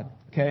to God.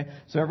 Okay,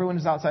 so everyone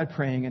is outside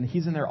praying, and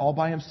he's in there all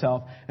by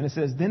himself. And it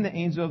says, then the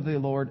angel of the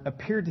Lord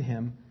appeared to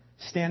him,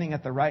 standing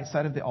at the right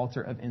side of the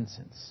altar of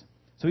incense.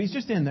 So he's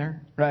just in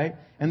there, right?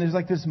 And there's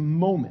like this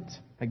moment,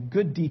 like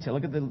good detail.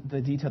 Look at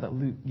the detail that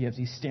Luke gives.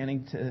 He's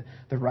standing to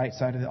the right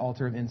side of the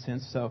altar of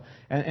incense. So,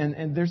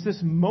 and there's this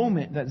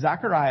moment that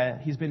Zechariah,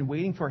 he's been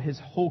waiting for his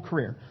whole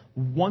career.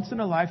 Once in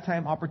a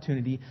lifetime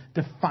opportunity,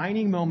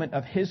 defining moment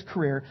of his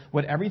career,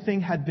 what everything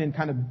had been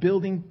kind of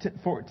building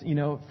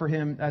for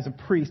him as a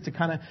priest to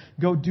kind of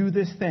go do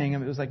this thing. I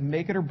mean, it was like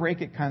make it or break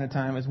it kind of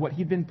time is what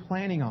he'd been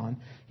planning on.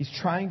 He's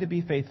trying to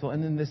be faithful.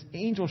 And then this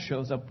angel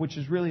shows up, which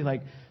is really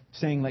like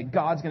saying like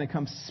God's going to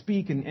come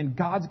speak and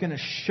God's going to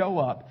show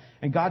up,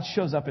 and God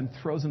shows up and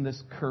throws him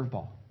this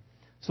curveball.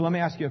 So let me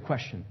ask you a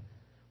question.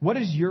 What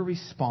is your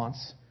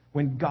response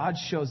when God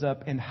shows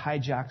up and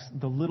hijacks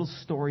the little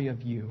story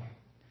of you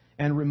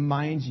and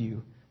reminds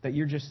you that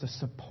you're just a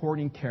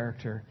supporting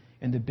character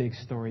in the big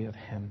story of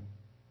him?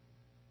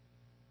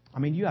 I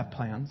mean, you have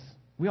plans.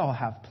 We all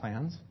have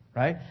plans.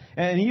 Right?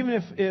 And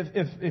even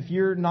if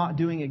you're not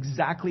doing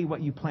exactly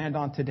what you planned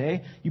on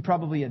today, you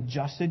probably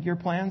adjusted your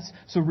plans.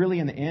 So really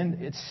in the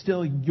end, it's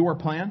still your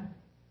plan.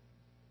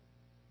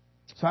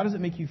 So how does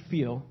it make you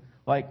feel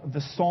like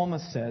the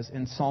psalmist says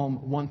in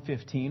Psalm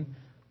 115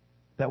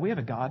 that we have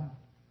a God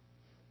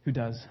who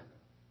does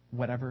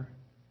whatever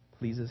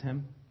pleases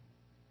him?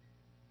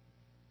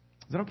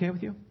 Is that okay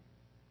with you?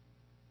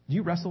 Do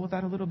you wrestle with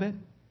that a little bit?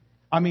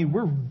 I mean,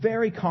 we're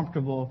very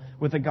comfortable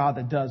with a God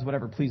that does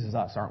whatever pleases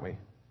us, aren't we?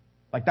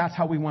 Like, that's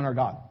how we want our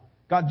God.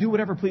 God, do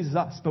whatever pleases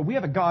us. But we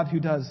have a God who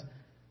does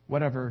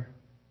whatever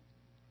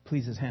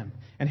pleases him.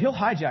 And he'll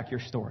hijack your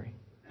story.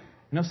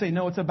 And he'll say,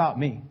 no, it's about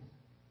me.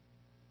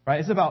 Right?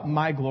 It's about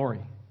my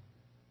glory.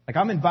 Like,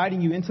 I'm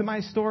inviting you into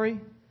my story,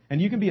 and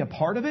you can be a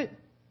part of it,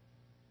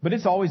 but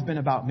it's always been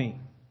about me.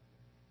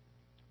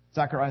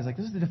 Zechariah's like,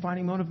 this is the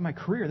defining moment of my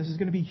career. This is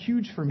going to be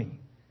huge for me.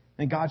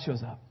 And God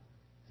shows up.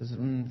 Says,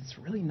 it's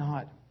really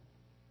not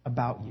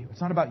about you. It's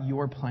not about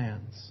your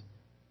plans.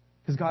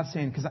 Because God's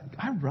saying, because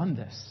I run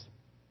this.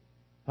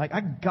 Like,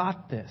 I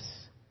got this.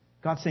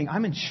 God's saying,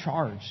 I'm in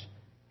charge.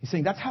 He's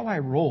saying, that's how I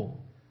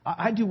roll.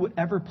 I do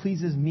whatever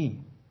pleases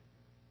me.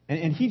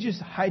 And he just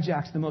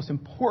hijacks the most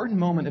important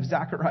moment of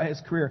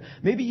Zechariah's career,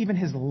 maybe even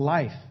his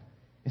life.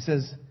 He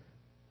says,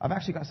 I've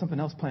actually got something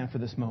else planned for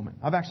this moment.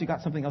 I've actually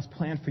got something else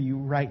planned for you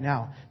right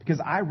now. Because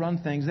I run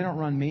things. They don't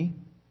run me.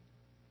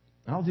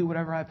 And I'll do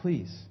whatever I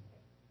please.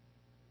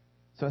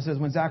 So it says,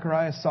 when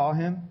Zechariah saw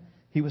him,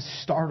 he was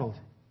startled.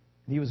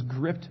 He was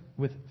gripped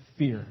with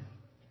fear.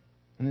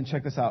 And then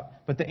check this out.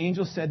 But the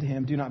angel said to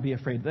him, do not be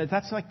afraid.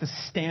 That's like the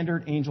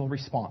standard angel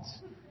response.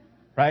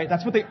 Right?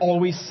 That's what they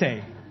always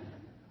say.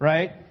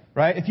 Right?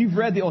 Right? If you've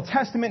read the Old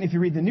Testament, if you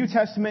read the New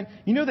Testament,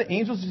 you know the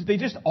angels, they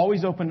just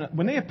always open up.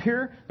 When they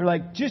appear, they're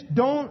like, just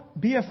don't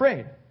be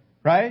afraid.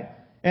 Right?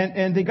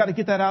 And they got to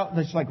get that out.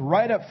 That's like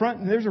right up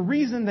front. And there's a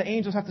reason the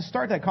angels have to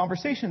start that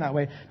conversation that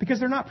way. Because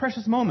they're not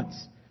precious moments.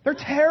 They're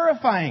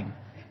terrifying.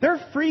 They're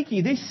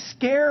freaky. They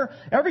scare.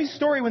 Every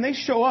story when they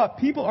show up,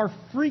 people are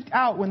freaked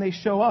out when they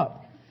show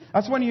up.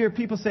 That's when you hear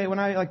people say,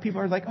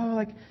 people are like, oh,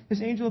 like this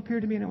angel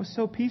appeared to me and it was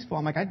so peaceful.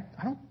 I'm like,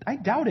 I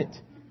doubt it.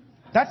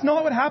 That's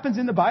not what happens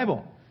in the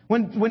Bible.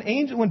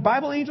 When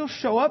Bible angels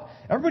show up,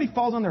 everybody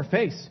falls on their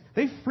face.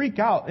 They freak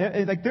out.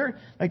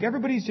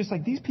 Everybody's just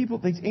like, these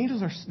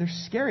angels they're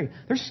scary.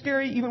 They're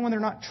scary even when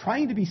they're not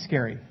trying to be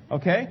scary.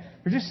 Okay?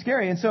 They're just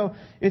scary. And so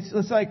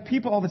it's like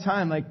people all the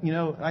time, like,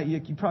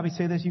 you probably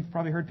say this, you've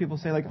probably heard people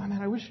say like, oh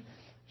man,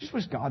 I just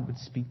wish God would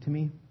speak to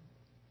me.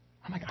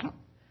 I'm like,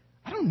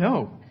 I don't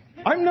know.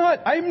 I'm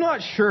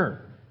not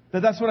sure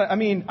that's what I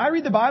mean. I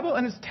read the Bible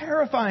and it's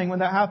terrifying when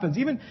that happens.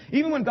 Even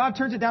when God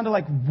turns it down to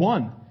like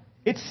 1.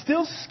 It's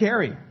still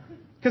scary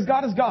because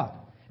God is God.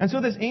 And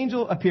so this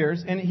angel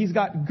appears and he's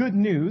got good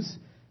news,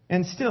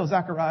 and still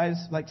Zechariah's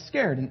like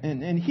scared,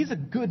 and he's a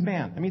good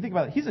man. I mean, think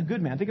about it. He's a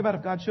good man. Think about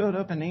if God showed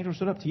up and an angel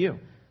showed up to you.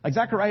 Like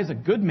Zechariah is a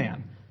good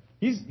man.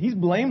 He's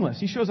blameless.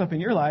 He shows up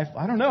in your life.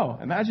 I don't know.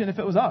 Imagine if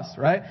it was us,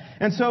 right?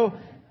 And so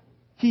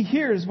he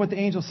hears what the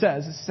angel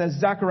says. It says,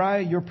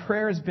 Zechariah, your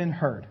prayer has been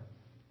heard.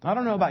 I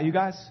don't know about you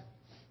guys,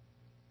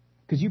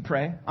 because you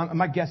pray.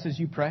 My guess is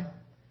you pray.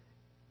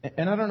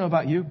 And I don't know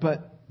about you,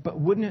 but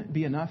wouldn't it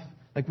be enough?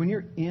 Like when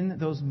you're in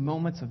those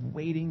moments of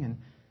waiting and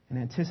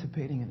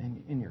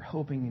anticipating and you're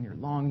hoping and you're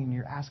longing and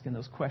you're asking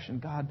those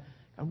questions, God,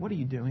 what are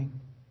you doing?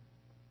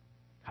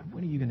 God,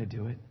 when are you going to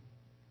do it?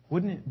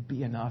 Wouldn't it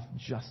be enough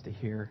just to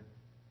hear,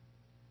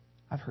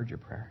 I've heard your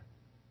prayer.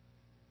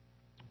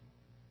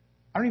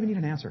 I don't even need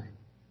an answer.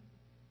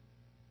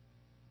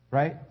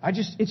 Right?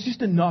 It's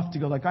just enough to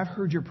go like, I've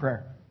heard your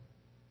prayer.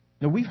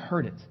 No, we've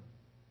heard it.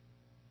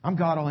 I'm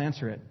God, I'll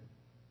answer it.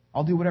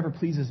 I'll do whatever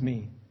pleases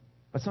me.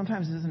 But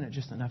sometimes isn't it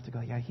just enough to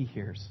go, yeah, he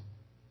hears.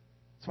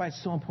 That's why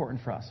it's so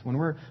important for us. When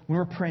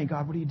we're praying,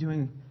 God, what are you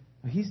doing?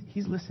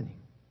 He's listening.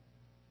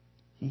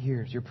 He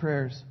hears. Your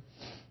prayers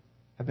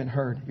have been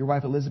heard. Your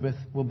wife Elizabeth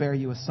will bear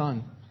you a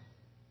son,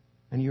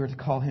 and you are to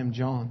call him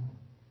John.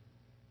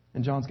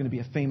 And John's going to be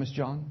a famous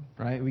John,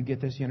 right? We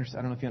get this. I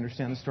don't know if you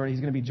understand the story.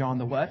 He's going to be John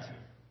the what?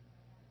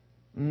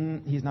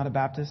 He's not a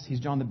Baptist. He's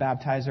John the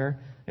Baptizer.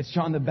 It's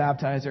John the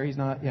Baptizer. He's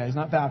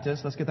not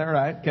Baptist. Let's get that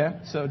right. Okay.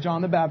 So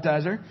John the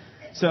Baptizer.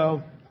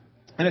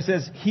 And it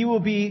says, he will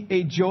be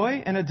a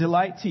joy and a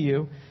delight to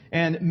you,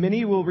 and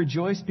many will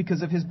rejoice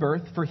because of his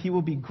birth, for he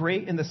will be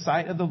great in the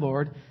sight of the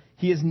Lord.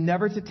 He is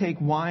never to take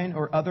wine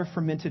or other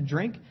fermented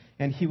drink,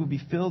 and he will be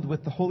filled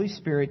with the Holy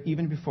Spirit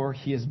even before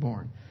he is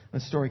born. The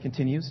story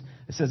continues.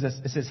 It says this.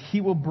 It says,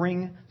 he will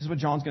bring, this is what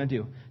John's going to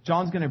do.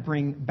 John's going to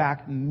bring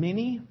back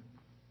many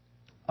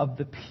of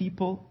the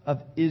people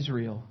of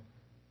Israel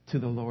to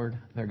the Lord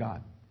their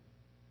God.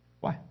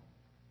 Why?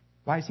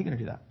 Why is he going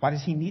to do that? Why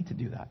does he need to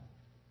do that?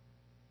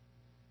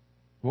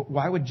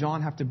 Why would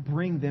John have to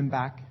bring them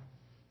back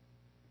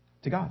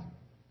to God?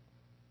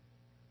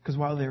 Because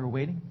while they were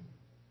waiting,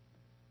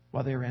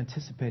 while they were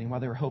anticipating,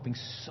 while they were hoping,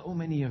 so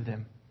many of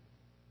them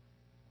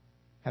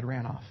had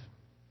ran off,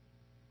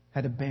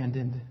 had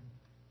abandoned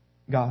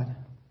God.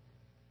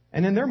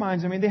 And in their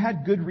minds, they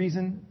had good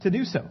reason to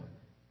do so.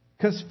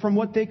 Because from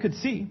what they could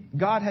see,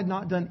 God had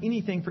not done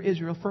anything for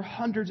Israel for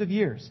hundreds of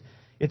years.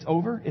 It's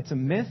over. It's a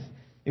myth.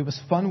 It was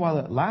fun while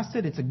it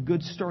lasted. It's a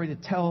good story to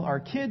tell our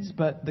kids,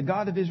 but the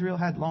God of Israel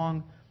had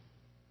long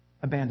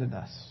abandoned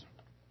us.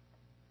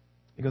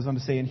 It goes on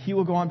to say, and he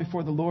will go on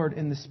before the Lord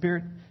in the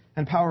spirit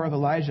and power of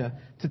Elijah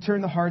to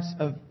turn the hearts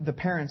of the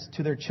parents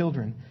to their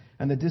children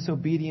and the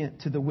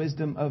disobedient to the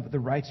wisdom of the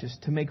righteous,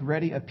 to make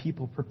ready a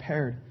people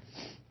prepared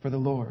for the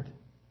Lord.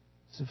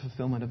 It's a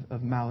fulfillment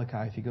of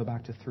Malachi if you go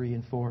back to 3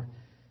 and 4.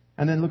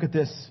 And then look at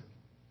this.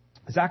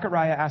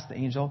 Zechariah asked the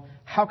angel,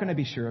 how can I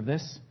be sure of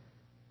this?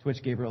 To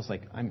which Gabriel's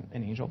like, I'm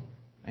an angel.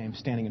 I am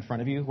standing in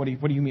front of you. What do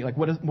you mean? Like,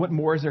 what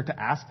more is there to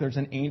ask? There's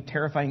an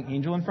terrifying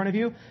angel in front of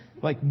you.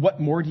 Like, what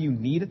more do you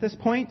need at this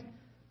point?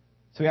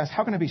 So he asks,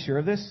 how can I be sure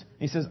of this?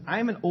 And he says,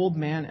 I'm an old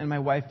man and my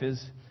wife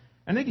is...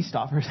 And I think he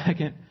stopped for a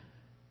second.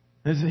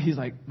 He's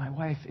like, I'm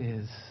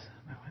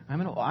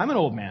an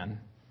old man.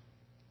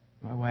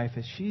 My wife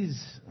is, she's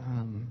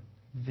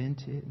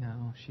vintage.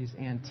 No, she's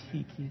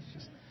antique.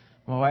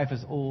 My wife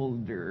is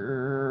older.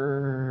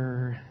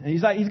 And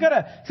he's got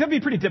to be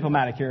pretty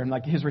diplomatic here in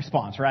like his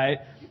response, right?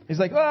 He's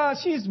like, oh,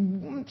 she's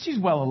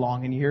well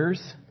along in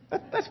years.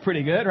 That's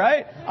pretty good,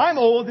 right? I'm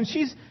old and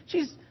she's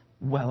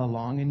well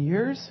along in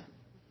years.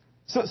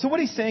 So what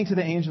he's saying to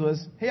the angel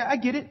is, hey, I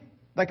get it.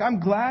 Like, I'm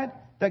glad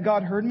that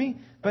God heard me,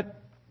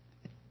 but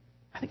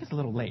I think it's a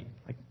little late.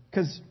 Like,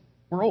 because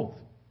we're old.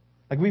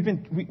 Like,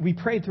 we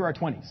prayed through our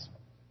 20s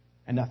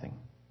and nothing,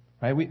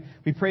 right?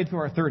 We prayed through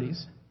our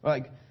 30s.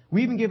 Like,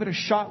 we even gave it a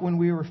shot when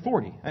we were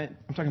 40. I'm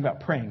talking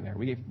about praying there.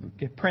 We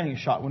gave praying a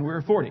shot when we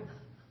were 40.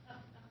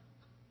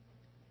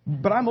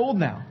 But I'm old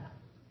now.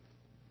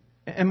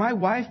 And my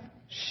wife,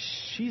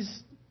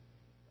 she's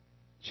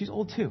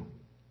old too.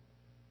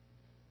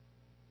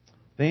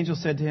 The angel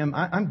said to him,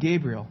 I'm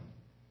Gabriel.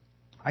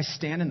 I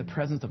stand in the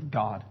presence of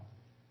God.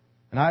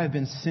 And I have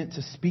been sent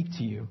to speak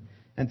to you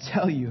and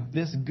tell you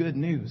this good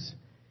news.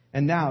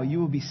 And now you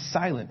will be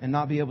silent and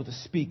not be able to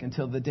speak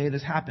until the day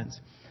this happens,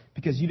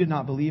 because you did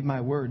not believe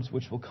my words,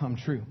 which will come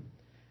true.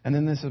 And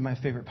then this is my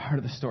favorite part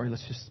of the story.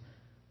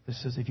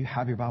 This says, if you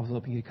have your Bibles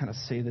open, you kind of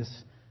say this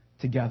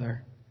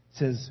together. It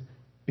says,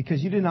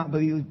 because you did not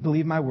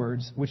believe my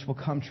words, which will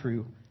come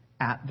true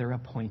at their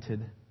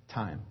appointed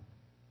time.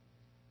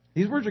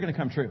 These words are going to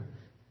come true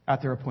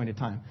at their appointed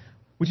time.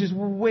 Which is,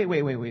 wait.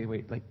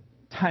 Like,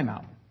 time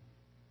out.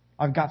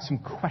 I've got some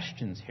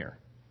questions here.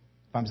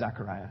 If I'm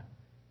Zechariah,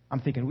 I'm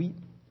thinking,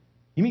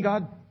 you mean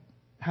God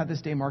had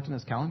this day marked in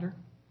his calendar?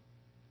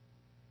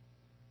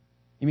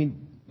 You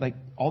mean, like,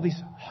 all these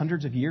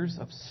hundreds of years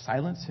of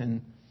silence?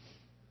 And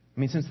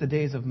since the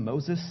days of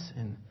Moses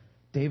and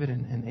David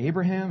and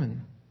Abraham,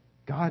 and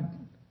God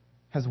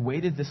has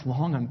waited this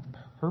long on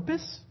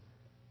purpose?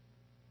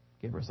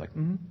 Gabriel's like,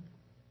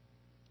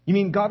 You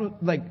mean God,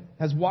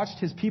 has watched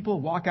his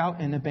people walk out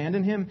and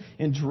abandon him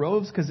in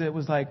droves because it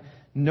was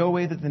no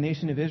way that the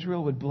nation of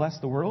Israel would bless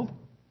the world?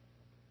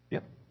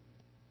 Yep.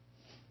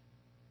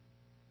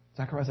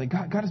 Zechariah's like,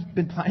 God has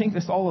been planning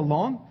this all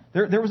along?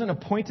 There was an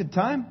appointed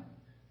time?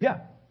 Yeah,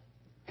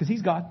 because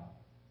he's God.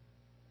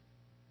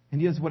 And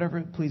he does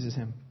whatever pleases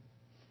him.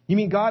 You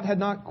mean God had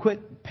not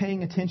quit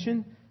paying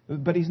attention,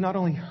 but he's not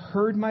only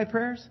heard my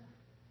prayers,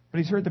 but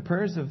he's heard the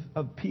prayers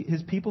of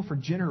his people for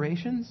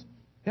generations?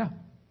 Yeah.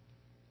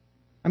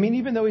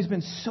 Even though he's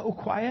been so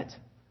quiet,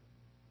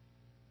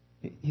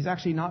 he's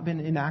actually not been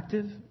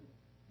inactive.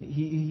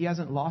 He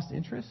hasn't lost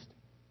interest.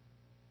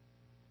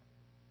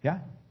 Yeah.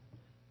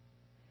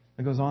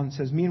 It goes on and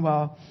says,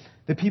 meanwhile,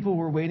 the people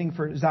were waiting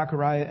for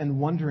Zechariah and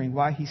wondering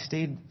why he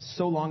stayed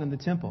so long in the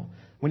temple.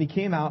 When he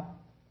came out,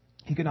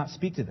 he could not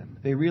speak to them.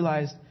 They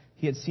realized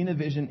he had seen a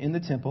vision in the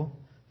temple,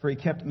 for he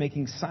kept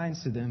making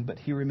signs to them, but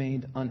he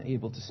remained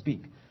unable to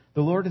speak.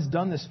 The Lord has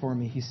done this for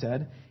me, he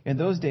said. In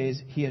those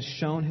days, he has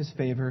shown his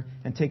favor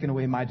and taken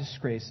away my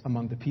disgrace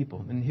among the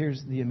people. And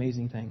here's the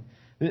amazing thing.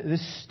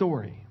 This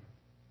story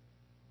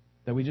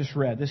that we just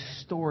read, this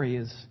story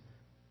is,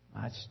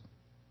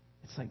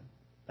 it's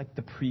like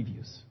the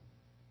previews.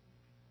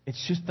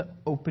 It's just the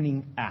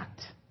opening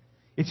act.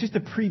 It's just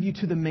a preview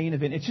to the main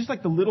event. It's just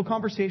like the little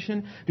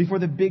conversation before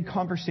the big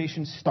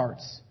conversation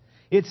starts.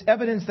 It's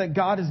evidence that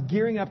God is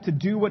gearing up to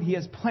do what He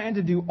has planned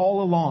to do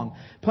all along.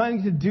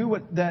 Planning to do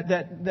what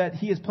that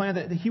He has planned,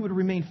 that He would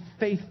remain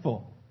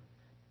faithful,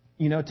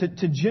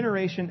 to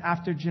generation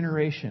after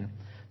generation.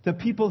 The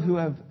people who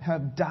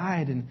have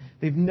died and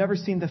they've never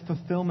seen the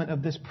fulfillment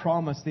of this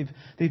promise.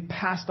 They've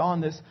passed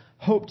on this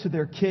hope to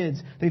their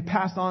kids. They've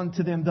passed on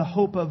to them the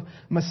hope of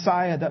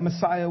Messiah, that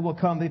Messiah will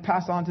come. They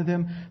passed on to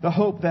them the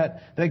hope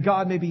that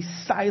God may be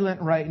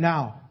silent right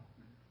now.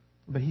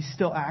 But He's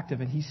still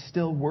active and He's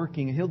still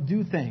working and He'll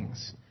do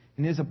things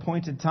in His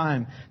appointed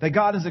time. That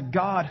God is a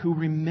God who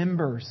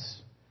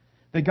remembers.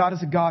 That God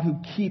is a God who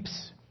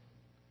keeps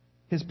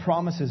His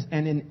promises.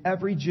 And in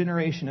every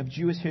generation of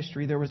Jewish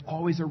history, there was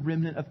always a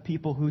remnant of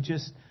people who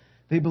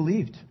they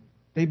believed.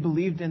 They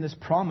believed in this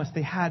promise.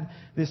 They had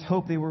this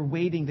hope. They were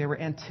waiting. They were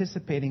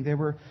anticipating. They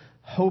were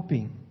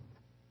hoping.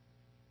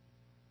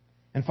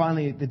 And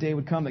finally, the day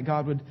would come that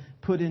God would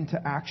put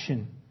into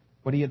action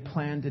what He had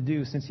planned to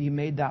do, since He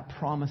made that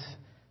promise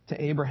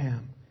to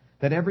Abraham,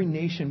 that every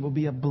nation will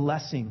be a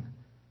blessing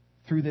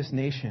through this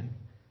nation.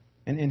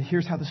 And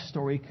here's how the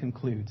story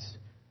concludes,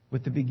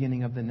 with the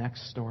beginning of the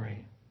next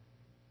story.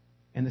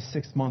 In the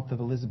 6th month of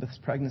Elizabeth's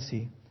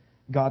pregnancy,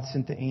 God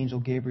sent the angel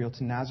Gabriel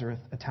to Nazareth,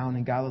 a town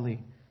in Galilee,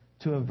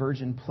 to a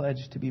virgin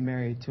pledged to be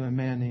married to a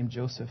man named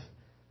Joseph,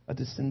 a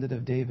descendant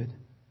of David.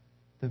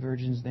 The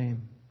virgin's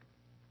name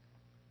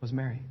was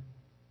Mary.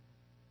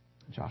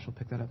 Josh will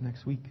pick that up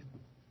next week.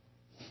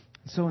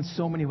 So in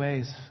so many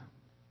ways,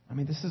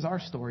 this is our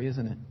story,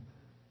 isn't it?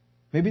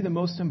 Maybe the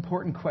most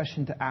important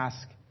question to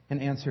ask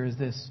and answer is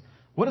this: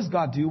 what does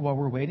God do while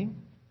we're waiting?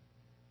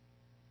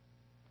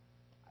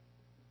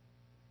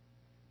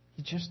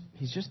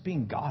 He's just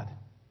being God.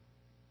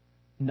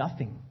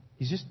 Nothing.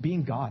 He's just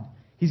being God.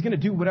 He's going to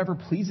do whatever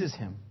pleases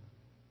Him.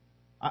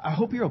 I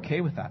hope you're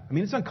okay with that.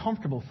 It's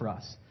uncomfortable for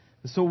us.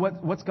 So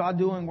what's God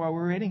doing while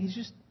we're waiting?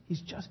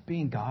 He's just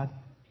being God,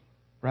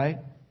 right?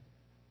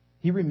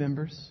 He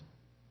remembers.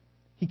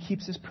 He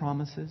keeps His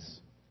promises.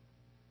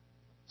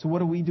 So what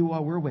do we do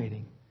while we're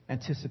waiting,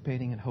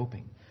 anticipating and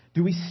hoping?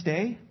 Do we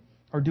stay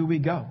or do we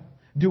go?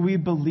 Do we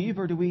believe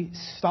or do we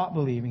stop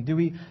believing? Do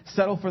we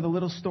settle for the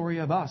little story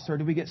of us, or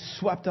do we get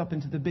swept up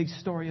into the big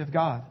story of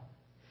God?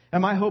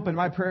 And my hope and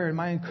my prayer and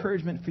my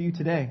encouragement for you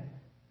today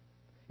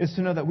is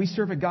to know that we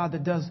serve a God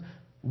that does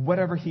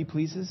whatever He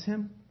pleases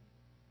Him,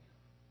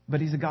 but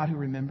He's a God who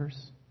remembers.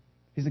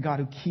 He's a God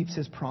who keeps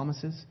His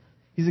promises.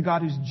 He's a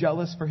God who's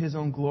jealous for His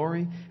own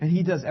glory, and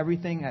He does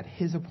everything at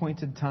His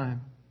appointed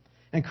time.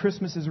 And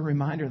Christmas is a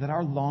reminder that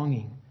our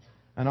longing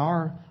and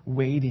our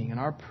waiting and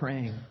our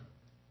praying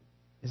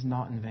is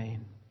not in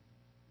vain.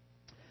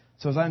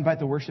 So as I invite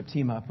the worship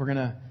team up, we're going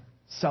to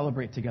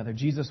celebrate together.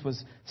 Jesus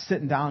was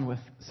sitting down with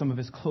some of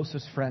His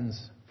closest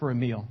friends for a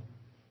meal.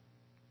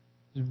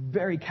 It was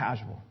very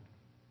casual.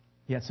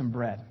 He had some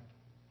bread.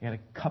 He had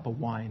a cup of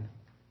wine.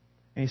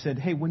 And He said,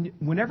 hey,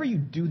 whenever you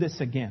do this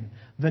again,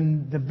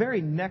 the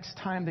very next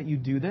time that you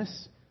do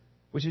this,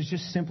 which is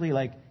just simply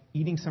like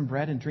eating some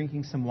bread and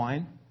drinking some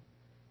wine,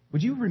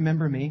 would you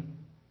remember me?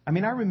 I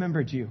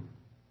remembered you.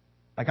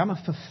 Like, I'm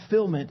a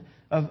fulfillment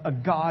of a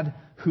God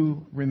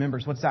who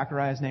remembers. What's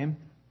Zechariah's name?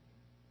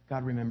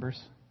 God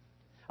remembers.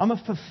 I'm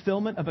a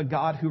fulfillment of a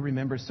God who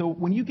remembers. So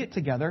when you get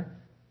together,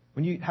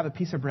 when you have a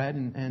piece of bread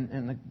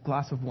and a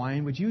glass of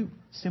wine, would you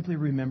simply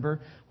remember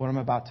what I'm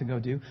about to go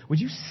do? Would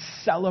you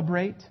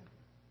celebrate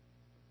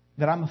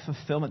that I'm a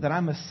fulfillment, that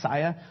I'm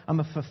Messiah? I'm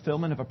a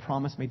fulfillment of a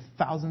promise made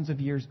thousands of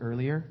years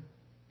earlier.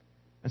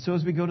 And so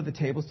as we go to the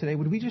tables today,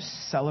 would we just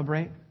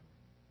celebrate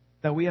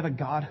that we have a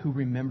God who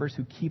remembers,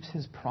 who keeps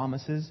His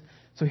promises?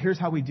 So here's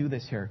how we do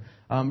this here.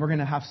 We're going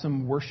to have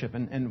some worship.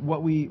 And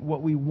what we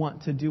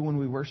want to do when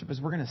we worship is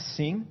we're going to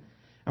sing.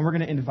 And we're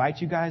going to invite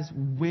you guys,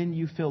 when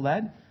you feel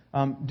led,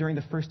 during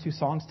the first 2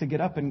 songs, to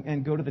get up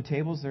and go to the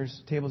tables.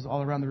 There's tables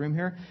all around the room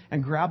here.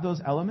 And grab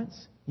those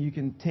elements. You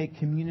can take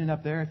communion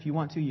up there if you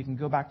want to. You can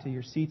go back to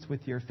your seats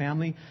with your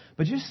family.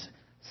 But just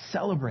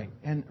celebrate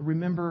and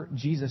remember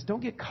Jesus.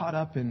 Don't get caught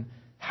up in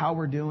how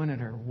we're doing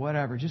it or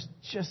whatever.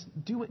 Just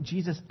do what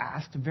Jesus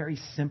asked very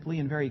simply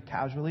and very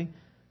casually.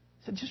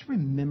 He said, just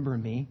remember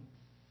me.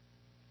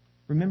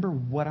 Remember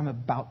what I'm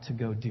about to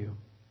go do.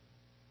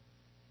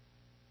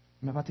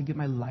 I'm about to give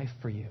my life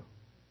for you.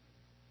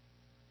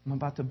 I'm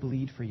about to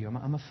bleed for you.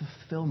 I'm a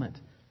fulfillment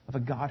of a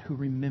God who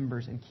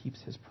remembers and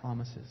keeps His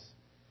promises.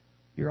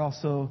 You're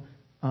also,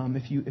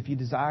 if you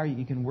desire,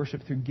 you can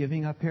worship through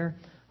giving up here.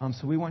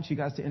 So we want you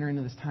guys to enter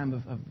into this time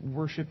of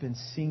worship and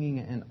singing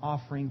and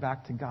offering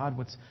back to God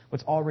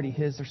what's already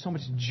His. There's so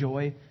much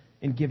joy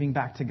in giving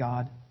back to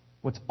God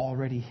what's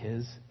already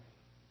His.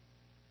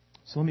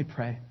 So let me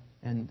pray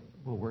and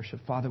we'll worship.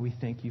 Father, we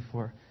thank You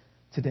for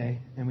today.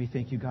 And we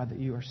thank You, God, that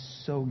You are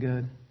so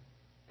good.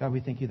 God, we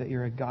thank You that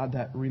You're a God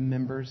that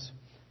remembers,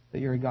 that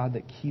You're a God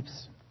that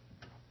keeps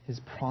His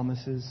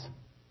promises.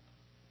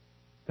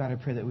 God, I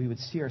pray that we would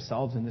see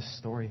ourselves in this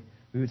story.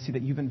 We would see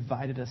that You've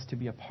invited us to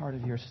be a part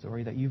of Your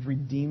story, that You've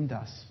redeemed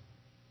us,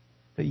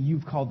 that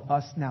You've called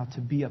us now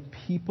to be a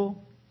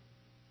people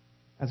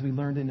As we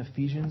learned in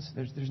Ephesians,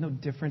 there's no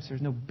difference,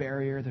 there's no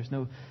barrier, there's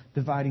no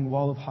dividing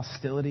wall of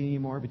hostility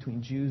anymore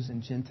between Jews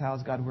and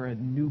Gentiles. God, we're a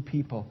new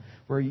people.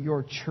 We're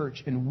your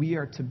church, and we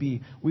are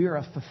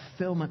a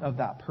fulfillment of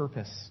that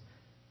purpose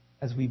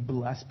as we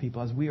bless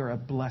people, as we are a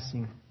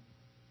blessing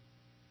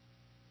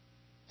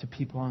to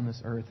people on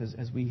this earth,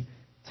 as we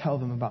tell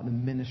them about the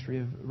ministry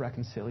of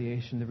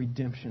reconciliation, the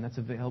redemption that's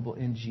available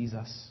in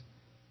Jesus.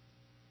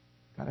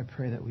 God, I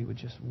pray that we would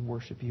just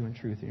worship you in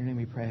truth. In your name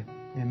we pray.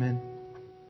 Amen.